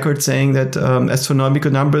on the record saying that astronomical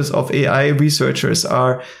numbers of AI researchers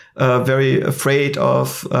are very afraid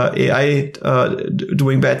of AI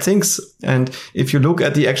doing bad things. And if you look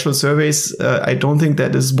at the actual surveys, I don't think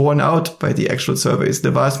that is borne out by the actual surveys.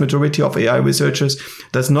 The vast majority of AI researchers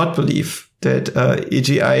does not believe that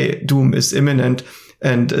AGI doom is imminent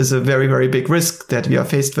and is a very, very big risk that we are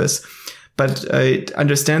faced with. But I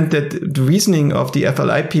understand that the reasoning of the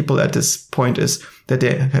FLI people at this point is that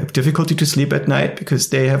they have difficulty to sleep at night because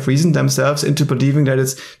they have reasoned themselves into believing that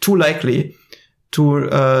it's too likely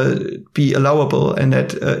to be allowable and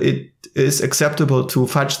that it is acceptable to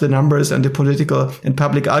fudge the numbers and the political and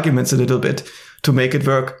public arguments a little bit to make it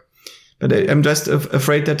work. But I'm just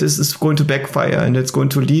afraid that this is going to backfire and it's going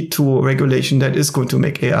to lead to regulation that is going to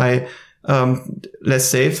make AI less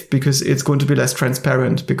safe because it's going to be less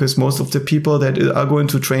transparent, because most of the people that are going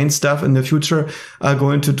to train stuff in the future are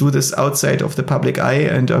going to do this outside of the public eye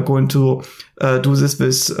and are going to do this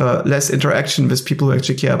with less interaction with people who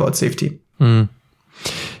actually care about safety.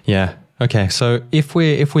 Yeah. Okay. So if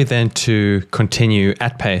we're then to continue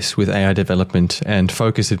at pace with AI development and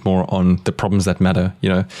focus it more on the problems that matter,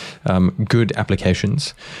 good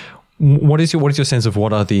applications, what is your sense of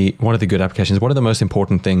what are the good applications? What are the most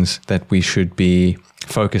important things that we should be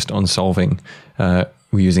focused on solving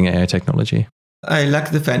using AI technology? I lack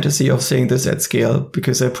the fantasy of saying this at scale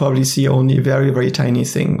because I probably see only a very, very tiny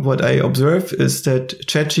thing. What I observe is that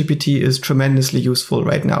ChatGPT is tremendously useful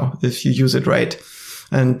right now if you use it right.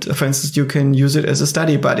 And for instance, you can use it as a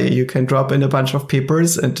study buddy. You can drop in a bunch of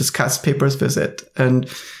papers and discuss papers with it. And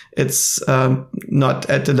it's not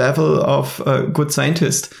at the level of a good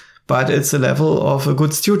scientist, but it's the level of a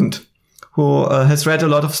good student who has read a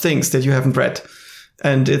lot of things that you haven't read.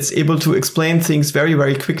 And it's able to explain things very,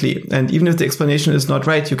 very quickly. And even if the explanation is not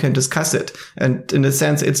right, you can discuss it. And in a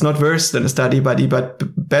sense, it's not worse than a study buddy, but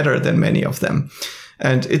better than many of them.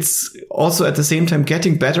 And it's also at the same time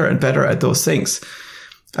getting better and better at those things.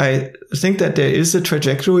 I think that there is a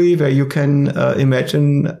trajectory where you can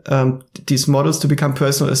imagine these models to become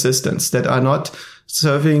personal assistants that are not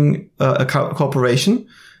serving a corporation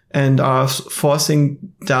and are forcing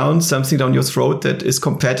something down your throat that is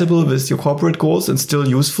compatible with your corporate goals and still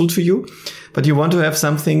useful to you. But you want to have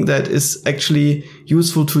something that is actually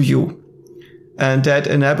useful to you and that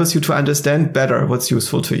enables you to understand better what's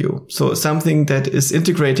useful to you. So something that is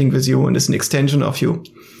integrating with you and is an extension of you.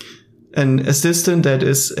 An assistant that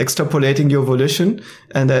is extrapolating your volition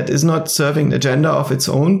and that is not serving an agenda of its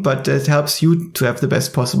own, but that helps you to have the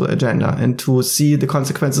best possible agenda and to see the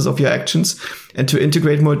consequences of your actions and to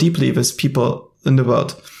integrate more deeply with people in the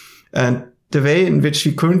world. And the way in which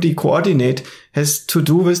we currently coordinate has to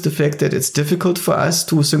do with the fact that it's difficult for us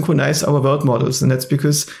to synchronize our world models. And that's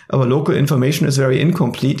because our local information is very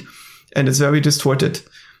incomplete and it's very distorted.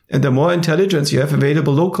 And the more intelligence you have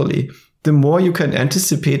available locally, the more you can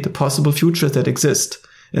anticipate the possible futures that exist.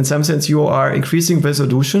 In some sense, you are increasing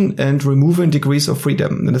resolution and removing degrees of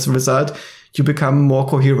freedom. And as a result, you become more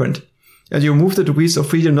coherent. And you remove the degrees of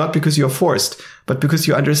freedom not because you're forced, but because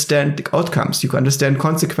you understand the outcomes. You can understand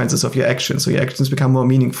consequences of your actions. So your actions become more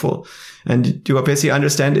meaningful. And you basically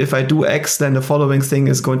understand, if I do X, then the following thing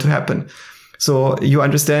is going to happen. So you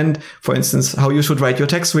understand, for instance, how you should write your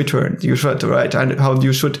tax return. You should write how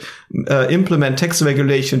you should implement tax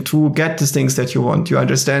regulation to get the things that you want. You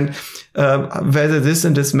understand whether this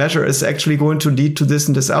and this measure is actually going to lead to this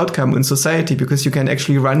and this outcome in society, because you can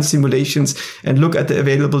actually run simulations and look at the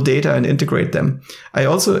available data and integrate them. I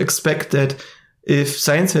also expect that if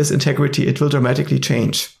science has integrity, it will dramatically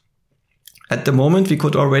change. At the moment, we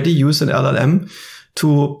could already use an LLM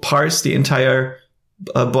to parse the entire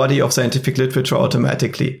body of scientific literature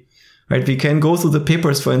automatically, right? We can go through the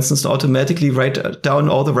papers, for instance, to automatically write down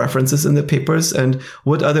all the references in the papers and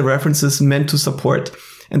what are the references meant to support.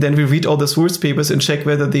 And then we read all the source papers and check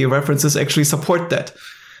whether the references actually support that.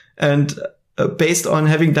 And based on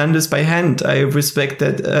having done this by hand, I expect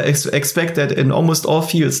that in almost all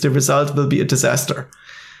fields, the result will be a disaster.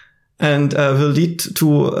 And will lead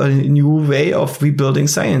to a new way of rebuilding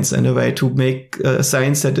science, and a way to make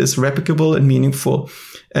science that is replicable and meaningful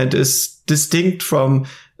and is distinct from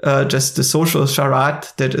just the social charade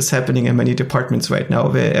that is happening in many departments right now,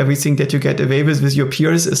 where everything that you get away with your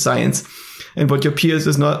peers is science, and what your peers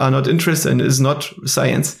are not interested in is not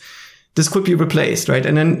science. This could be replaced, right?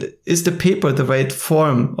 And then is the paper the right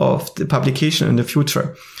form of the publication in the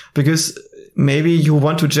future? Because maybe you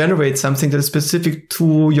want to generate something that is specific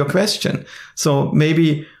to your question. So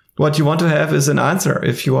maybe what you want to have is an answer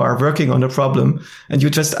if you are working on a problem, and you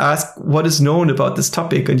just ask what is known about this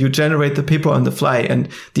topic, and you generate the paper on the fly. And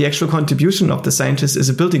the actual contribution of the scientist is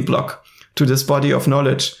a building block to this body of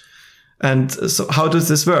knowledge. And so how does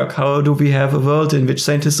this work? How do we have a world in which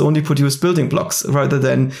scientists only produce building blocks rather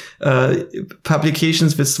than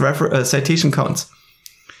publications with citation counts?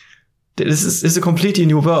 This is a completely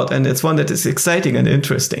new world, and it's one that is exciting and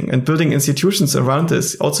interesting. And building institutions around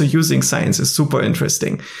this, also using science, is super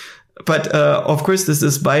interesting. But of course, this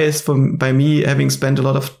is biased by me having spent a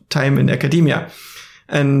lot of time in academia.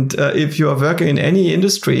 And if you are working in any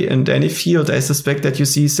industry and any field, I suspect that you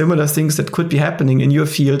see similar things that could be happening in your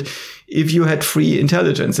field if you had free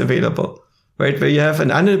intelligence available. Right, where you have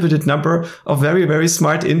an unlimited number of very, very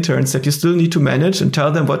smart interns that you still need to manage and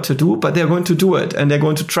tell them what to do, but they're going to do it, and they're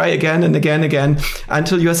going to try again and again and again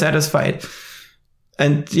until you're satisfied.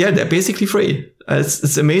 And yeah, they're basically free.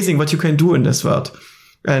 It's amazing what you can do in this world.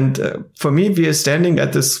 And for me, we are standing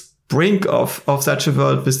at this brink of such a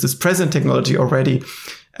world with this present technology already.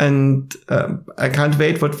 And I can't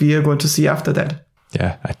wait what we are going to see after that.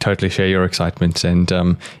 Yeah, I totally share your excitement, and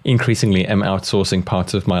increasingly am outsourcing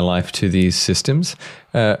parts of my life to these systems.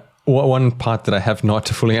 One part that I have not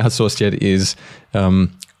fully outsourced yet is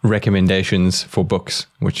recommendations for books,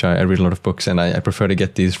 which I read a lot of books, and I prefer to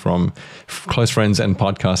get these from close friends and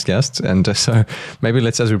podcast guests. And so maybe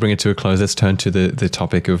as we bring it to a close, let's turn to the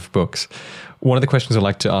topic of books. One of the questions I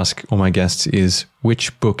like to ask all my guests is,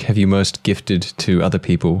 which book have you most gifted to other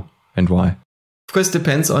people, and why? Of course,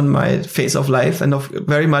 depends on my phase of life and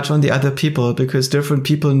very much on the other people, because different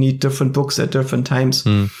people need different books at different times.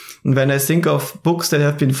 And when I think of books that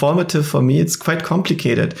have been formative for me, it's quite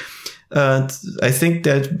complicated. I think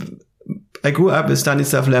that I grew up with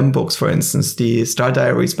Stanislav Lem books, for instance, the Star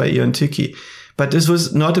Diaries by Ian Tookie. But this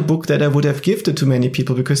was not a book that I would have gifted to many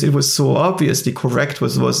people because it was so obviously correct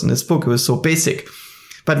what was in this book. It was so basic.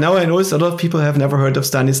 But now I notice a lot of people have never heard of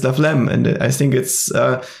Stanislav Lem, and I think it's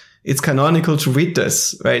canonical to read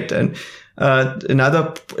this, right? And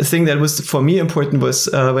another thing that was for me important was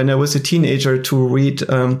when I was a teenager to read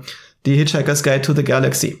The Hitchhiker's Guide to the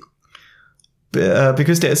Galaxy.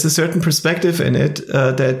 Because there is a certain perspective in it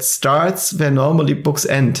that starts where normally books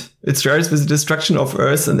end. It starts with the destruction of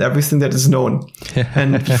Earth and everything that is known,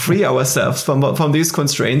 and free ourselves from these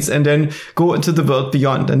constraints, and then go into the world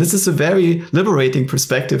beyond. And this is a very liberating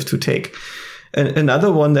perspective to take.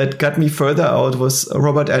 Another one that got me further out was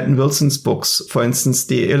Robert Anton Wilson's books, for instance,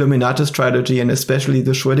 the Illuminatus trilogy and especially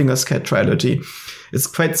the Schrödinger's cat trilogy. It's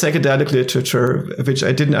quite psychedelic literature, which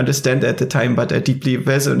I didn't understand at the time, but I deeply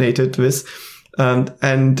resonated with.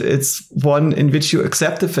 And it's one in which you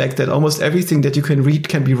accept the fact that almost everything that you can read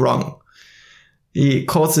can be wrong. He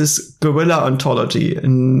calls this guerrilla ontology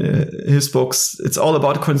in his books. It's all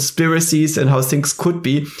about conspiracies and how things could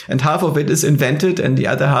be. And half of it is invented and the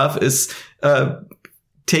other half is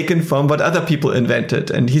taken from what other people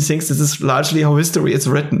invented. And he thinks this is largely how history is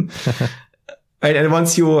written. Right? And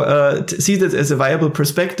once you see this as a viable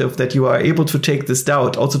perspective, that you are able to take this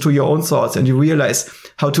doubt also to your own thoughts, and you realize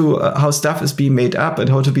how stuff is being made up and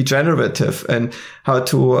how to be generative and how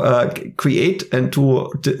to create and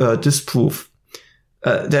to disprove.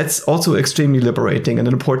 That's also extremely liberating and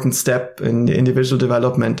an important step in the individual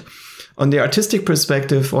development. On the artistic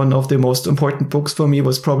perspective, one of the most important books for me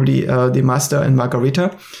was probably The Master and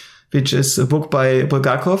Margarita, which is a book by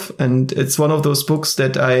Bulgakov. And it's one of those books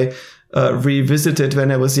that I revisited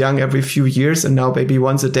when I was young every few years, and now maybe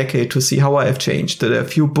once a decade, to see how I have changed. There are a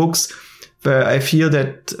few books where I feel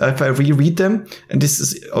that if I reread them, and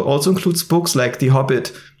also includes books like The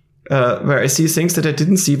Hobbit, where I see things that I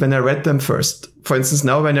didn't see when I read them first. For instance,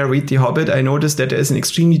 now when I read The Hobbit, I notice that there is an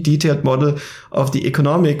extremely detailed model of the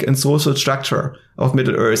economic and social structure of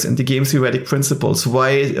Middle-earth and the game theoretic principles,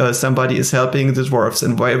 why somebody is helping the dwarves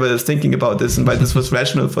and why they're thinking about this and why this was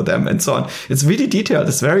rational for them and so on. It's really detailed.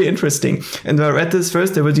 It's very interesting. And when I read this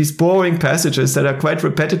first, there were these boring passages that are quite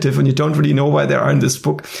repetitive and you don't really know why they are in this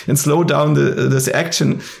book, and slow down this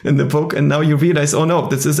action in the book. And now you realize, oh no,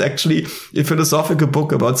 this is actually a philosophical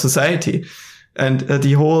book about society. And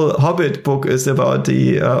the whole Hobbit book is about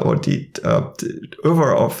the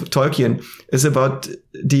oeuvre of Tolkien is about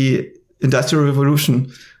the Industrial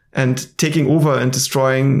Revolution and taking over and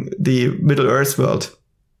destroying the Middle-earth world,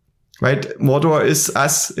 right? Mordor is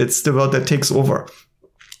us. It's the world that takes over.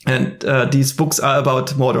 And these books are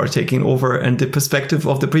about Mordor taking over and the perspective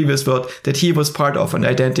of the previous world that he was part of and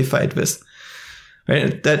identified with.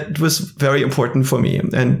 Right? That was very important for me.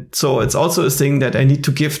 And so it's also a thing that I need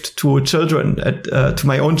to gift to children, to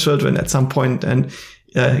my own children at some point, and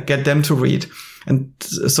get them to read. And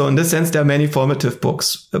so in this sense, there are many formative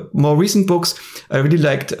books. More recent books, I really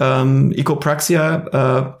liked Ecopraxia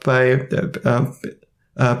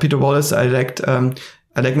by Peter Wallace. I like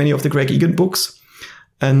many of the Greg Egan books.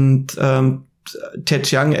 And Ted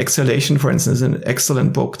Chiang, Exhalation, for instance, is an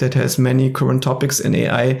excellent book that has many current topics in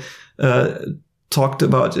AI talked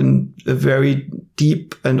about in a very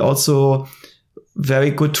deep and also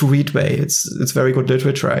very good to read way. It's very good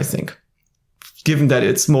literature, I think, given that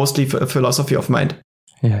it's mostly a philosophy of mind.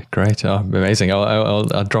 Yeah, great. Oh, amazing.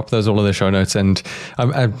 I'll drop those all in the show notes. And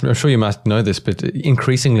I'm sure you must know this, but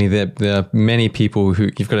increasingly there are many people who,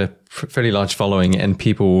 you've got a fairly large following, and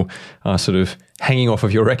people are sort of hanging off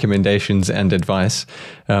of your recommendations and advice.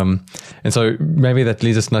 And so maybe that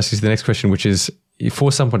leads us nicely to the next question, which is,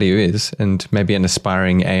 for somebody who is, and maybe an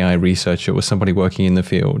aspiring AI researcher or somebody working in the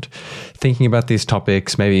field, thinking about these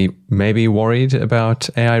topics, maybe worried about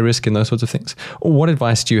AI risk and those sorts of things, what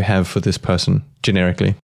advice do you have for this person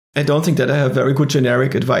generically? I don't think that I have very good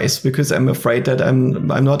generic advice, because I'm afraid that I'm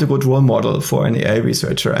not a good role model for an AI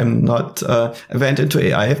researcher. I'm not, I went into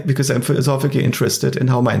AI because I'm philosophically interested in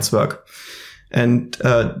how minds work. And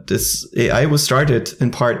this AI was started in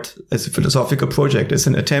part as a philosophical project, as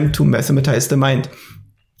an attempt to mathematize the mind.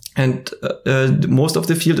 And most of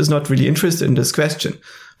the field is not really interested in this question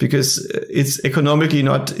because it's economically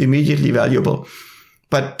not immediately valuable.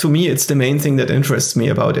 But to me, it's the main thing that interests me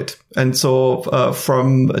about it. And so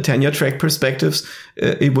from a tenure track perspectives,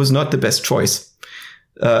 it was not the best choice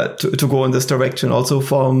to go in this direction. Also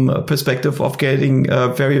from a perspective of getting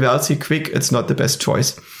very wealthy quick, it's not the best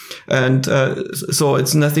choice. And so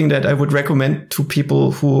it's nothing that I would recommend to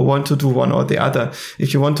people who want to do one or the other.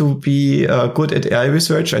 If you want to be good at AI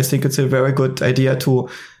research, I think it's a very good idea to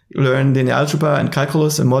learn linear algebra and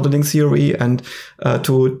calculus and modeling theory, and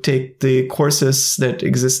to take the courses that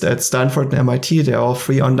exist at Stanford and MIT. They're all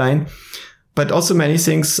free online. But also many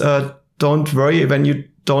things, don't worry when you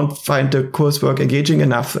don't find the coursework engaging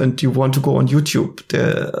enough and you want to go on YouTube.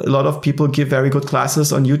 A lot of people give very good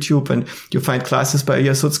classes on YouTube, and you find classes by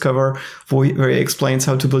Ilya Sutskever where he explains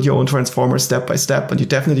how to build your own transformer step by step. And you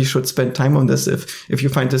definitely should spend time on this if you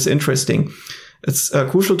find this interesting. It's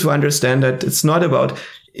crucial to understand that it's not about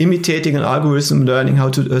imitating an algorithm, learning how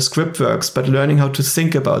to script works, but learning how to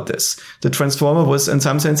think about this. The transformer was in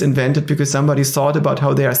some sense invented because somebody thought about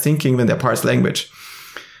how they are thinking when they parse language.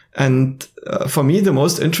 And for me, the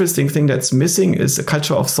most interesting thing that's missing is a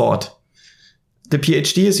culture of thought. The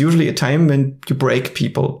PhD is usually a time when you break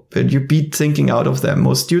people, when you beat thinking out of them.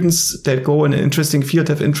 Most students that go in an interesting field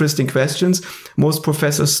have interesting questions. Most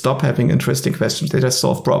professors stop having interesting questions. They just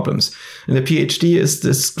solve problems. And the PhD is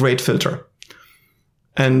this great filter.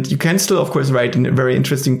 And you can still, of course, write a very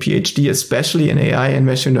interesting PhD, especially in AI and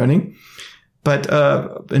machine learning. But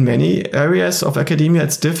in many areas of academia,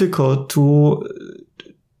 it's difficult to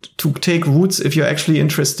take roots if you're actually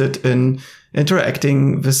interested in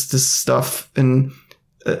interacting with this stuff in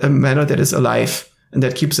a manner that is alive and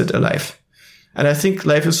that keeps it alive. And I think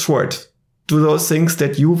life is short. Do those things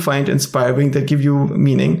that you find inspiring, that give you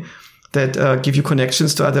meaning, that give you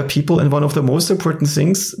connections to other people. And one of the most important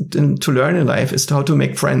things to learn in life is how to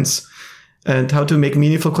make friends and how to make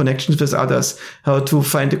meaningful connections with others, how to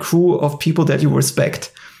find a crew of people that you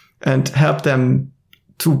respect and help them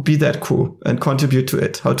to be that crew and contribute to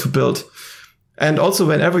it, how to build. And also,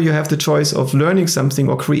 whenever you have the choice of learning something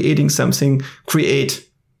or creating something, create.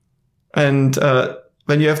 And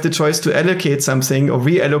when you have the choice to allocate something or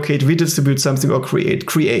reallocate, redistribute something or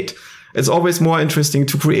create. It's always more interesting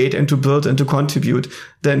to create and to build and to contribute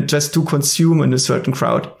than just to consume in a certain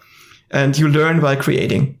crowd. And you learn while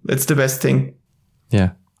creating. It's the best thing.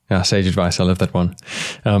 Yeah. Yeah, sage advice. I love that one.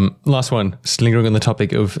 Last one, just lingering on the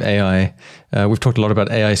topic of AI. We've talked a lot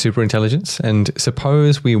about AI superintelligence, and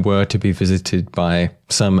suppose we were to be visited by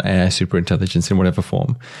some AI superintelligence in whatever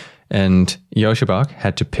form, and Joscha Bach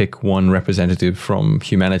had to pick one representative from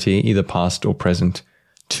humanity, either past or present,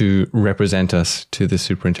 to represent us to the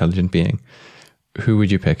superintelligent being. Who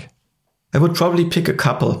would you pick? I would probably pick a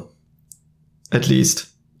couple, at least.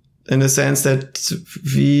 In the sense that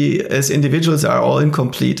we as individuals are all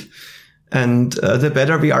incomplete. And the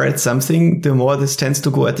better we are at something, the more this tends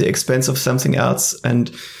to go at the expense of something else.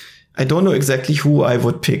 And I don't know exactly who I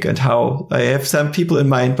would pick and how. I have some people in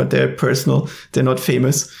mind, but they're personal. They're not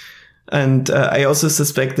famous. And I also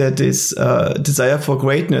suspect that this desire for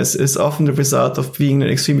greatness is often the result of being an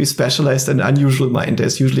extremely specialized and unusual mind.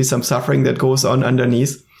 There's usually some suffering that goes on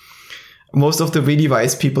underneath. Most of the really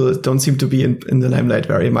wise people don't seem to be in the limelight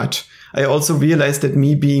very much. I also realized that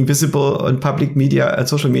me being visible on public media and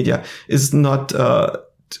social media is not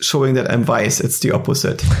showing that I'm wise. It's the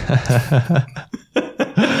opposite.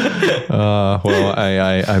 Well,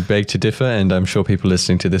 I beg to differ, and I'm sure people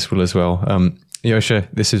listening to this will as well. Joscha,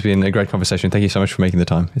 this has been a great conversation. Thank you so much for making the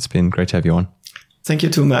time. It's been great to have you on. Thank you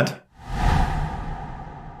too, Matt.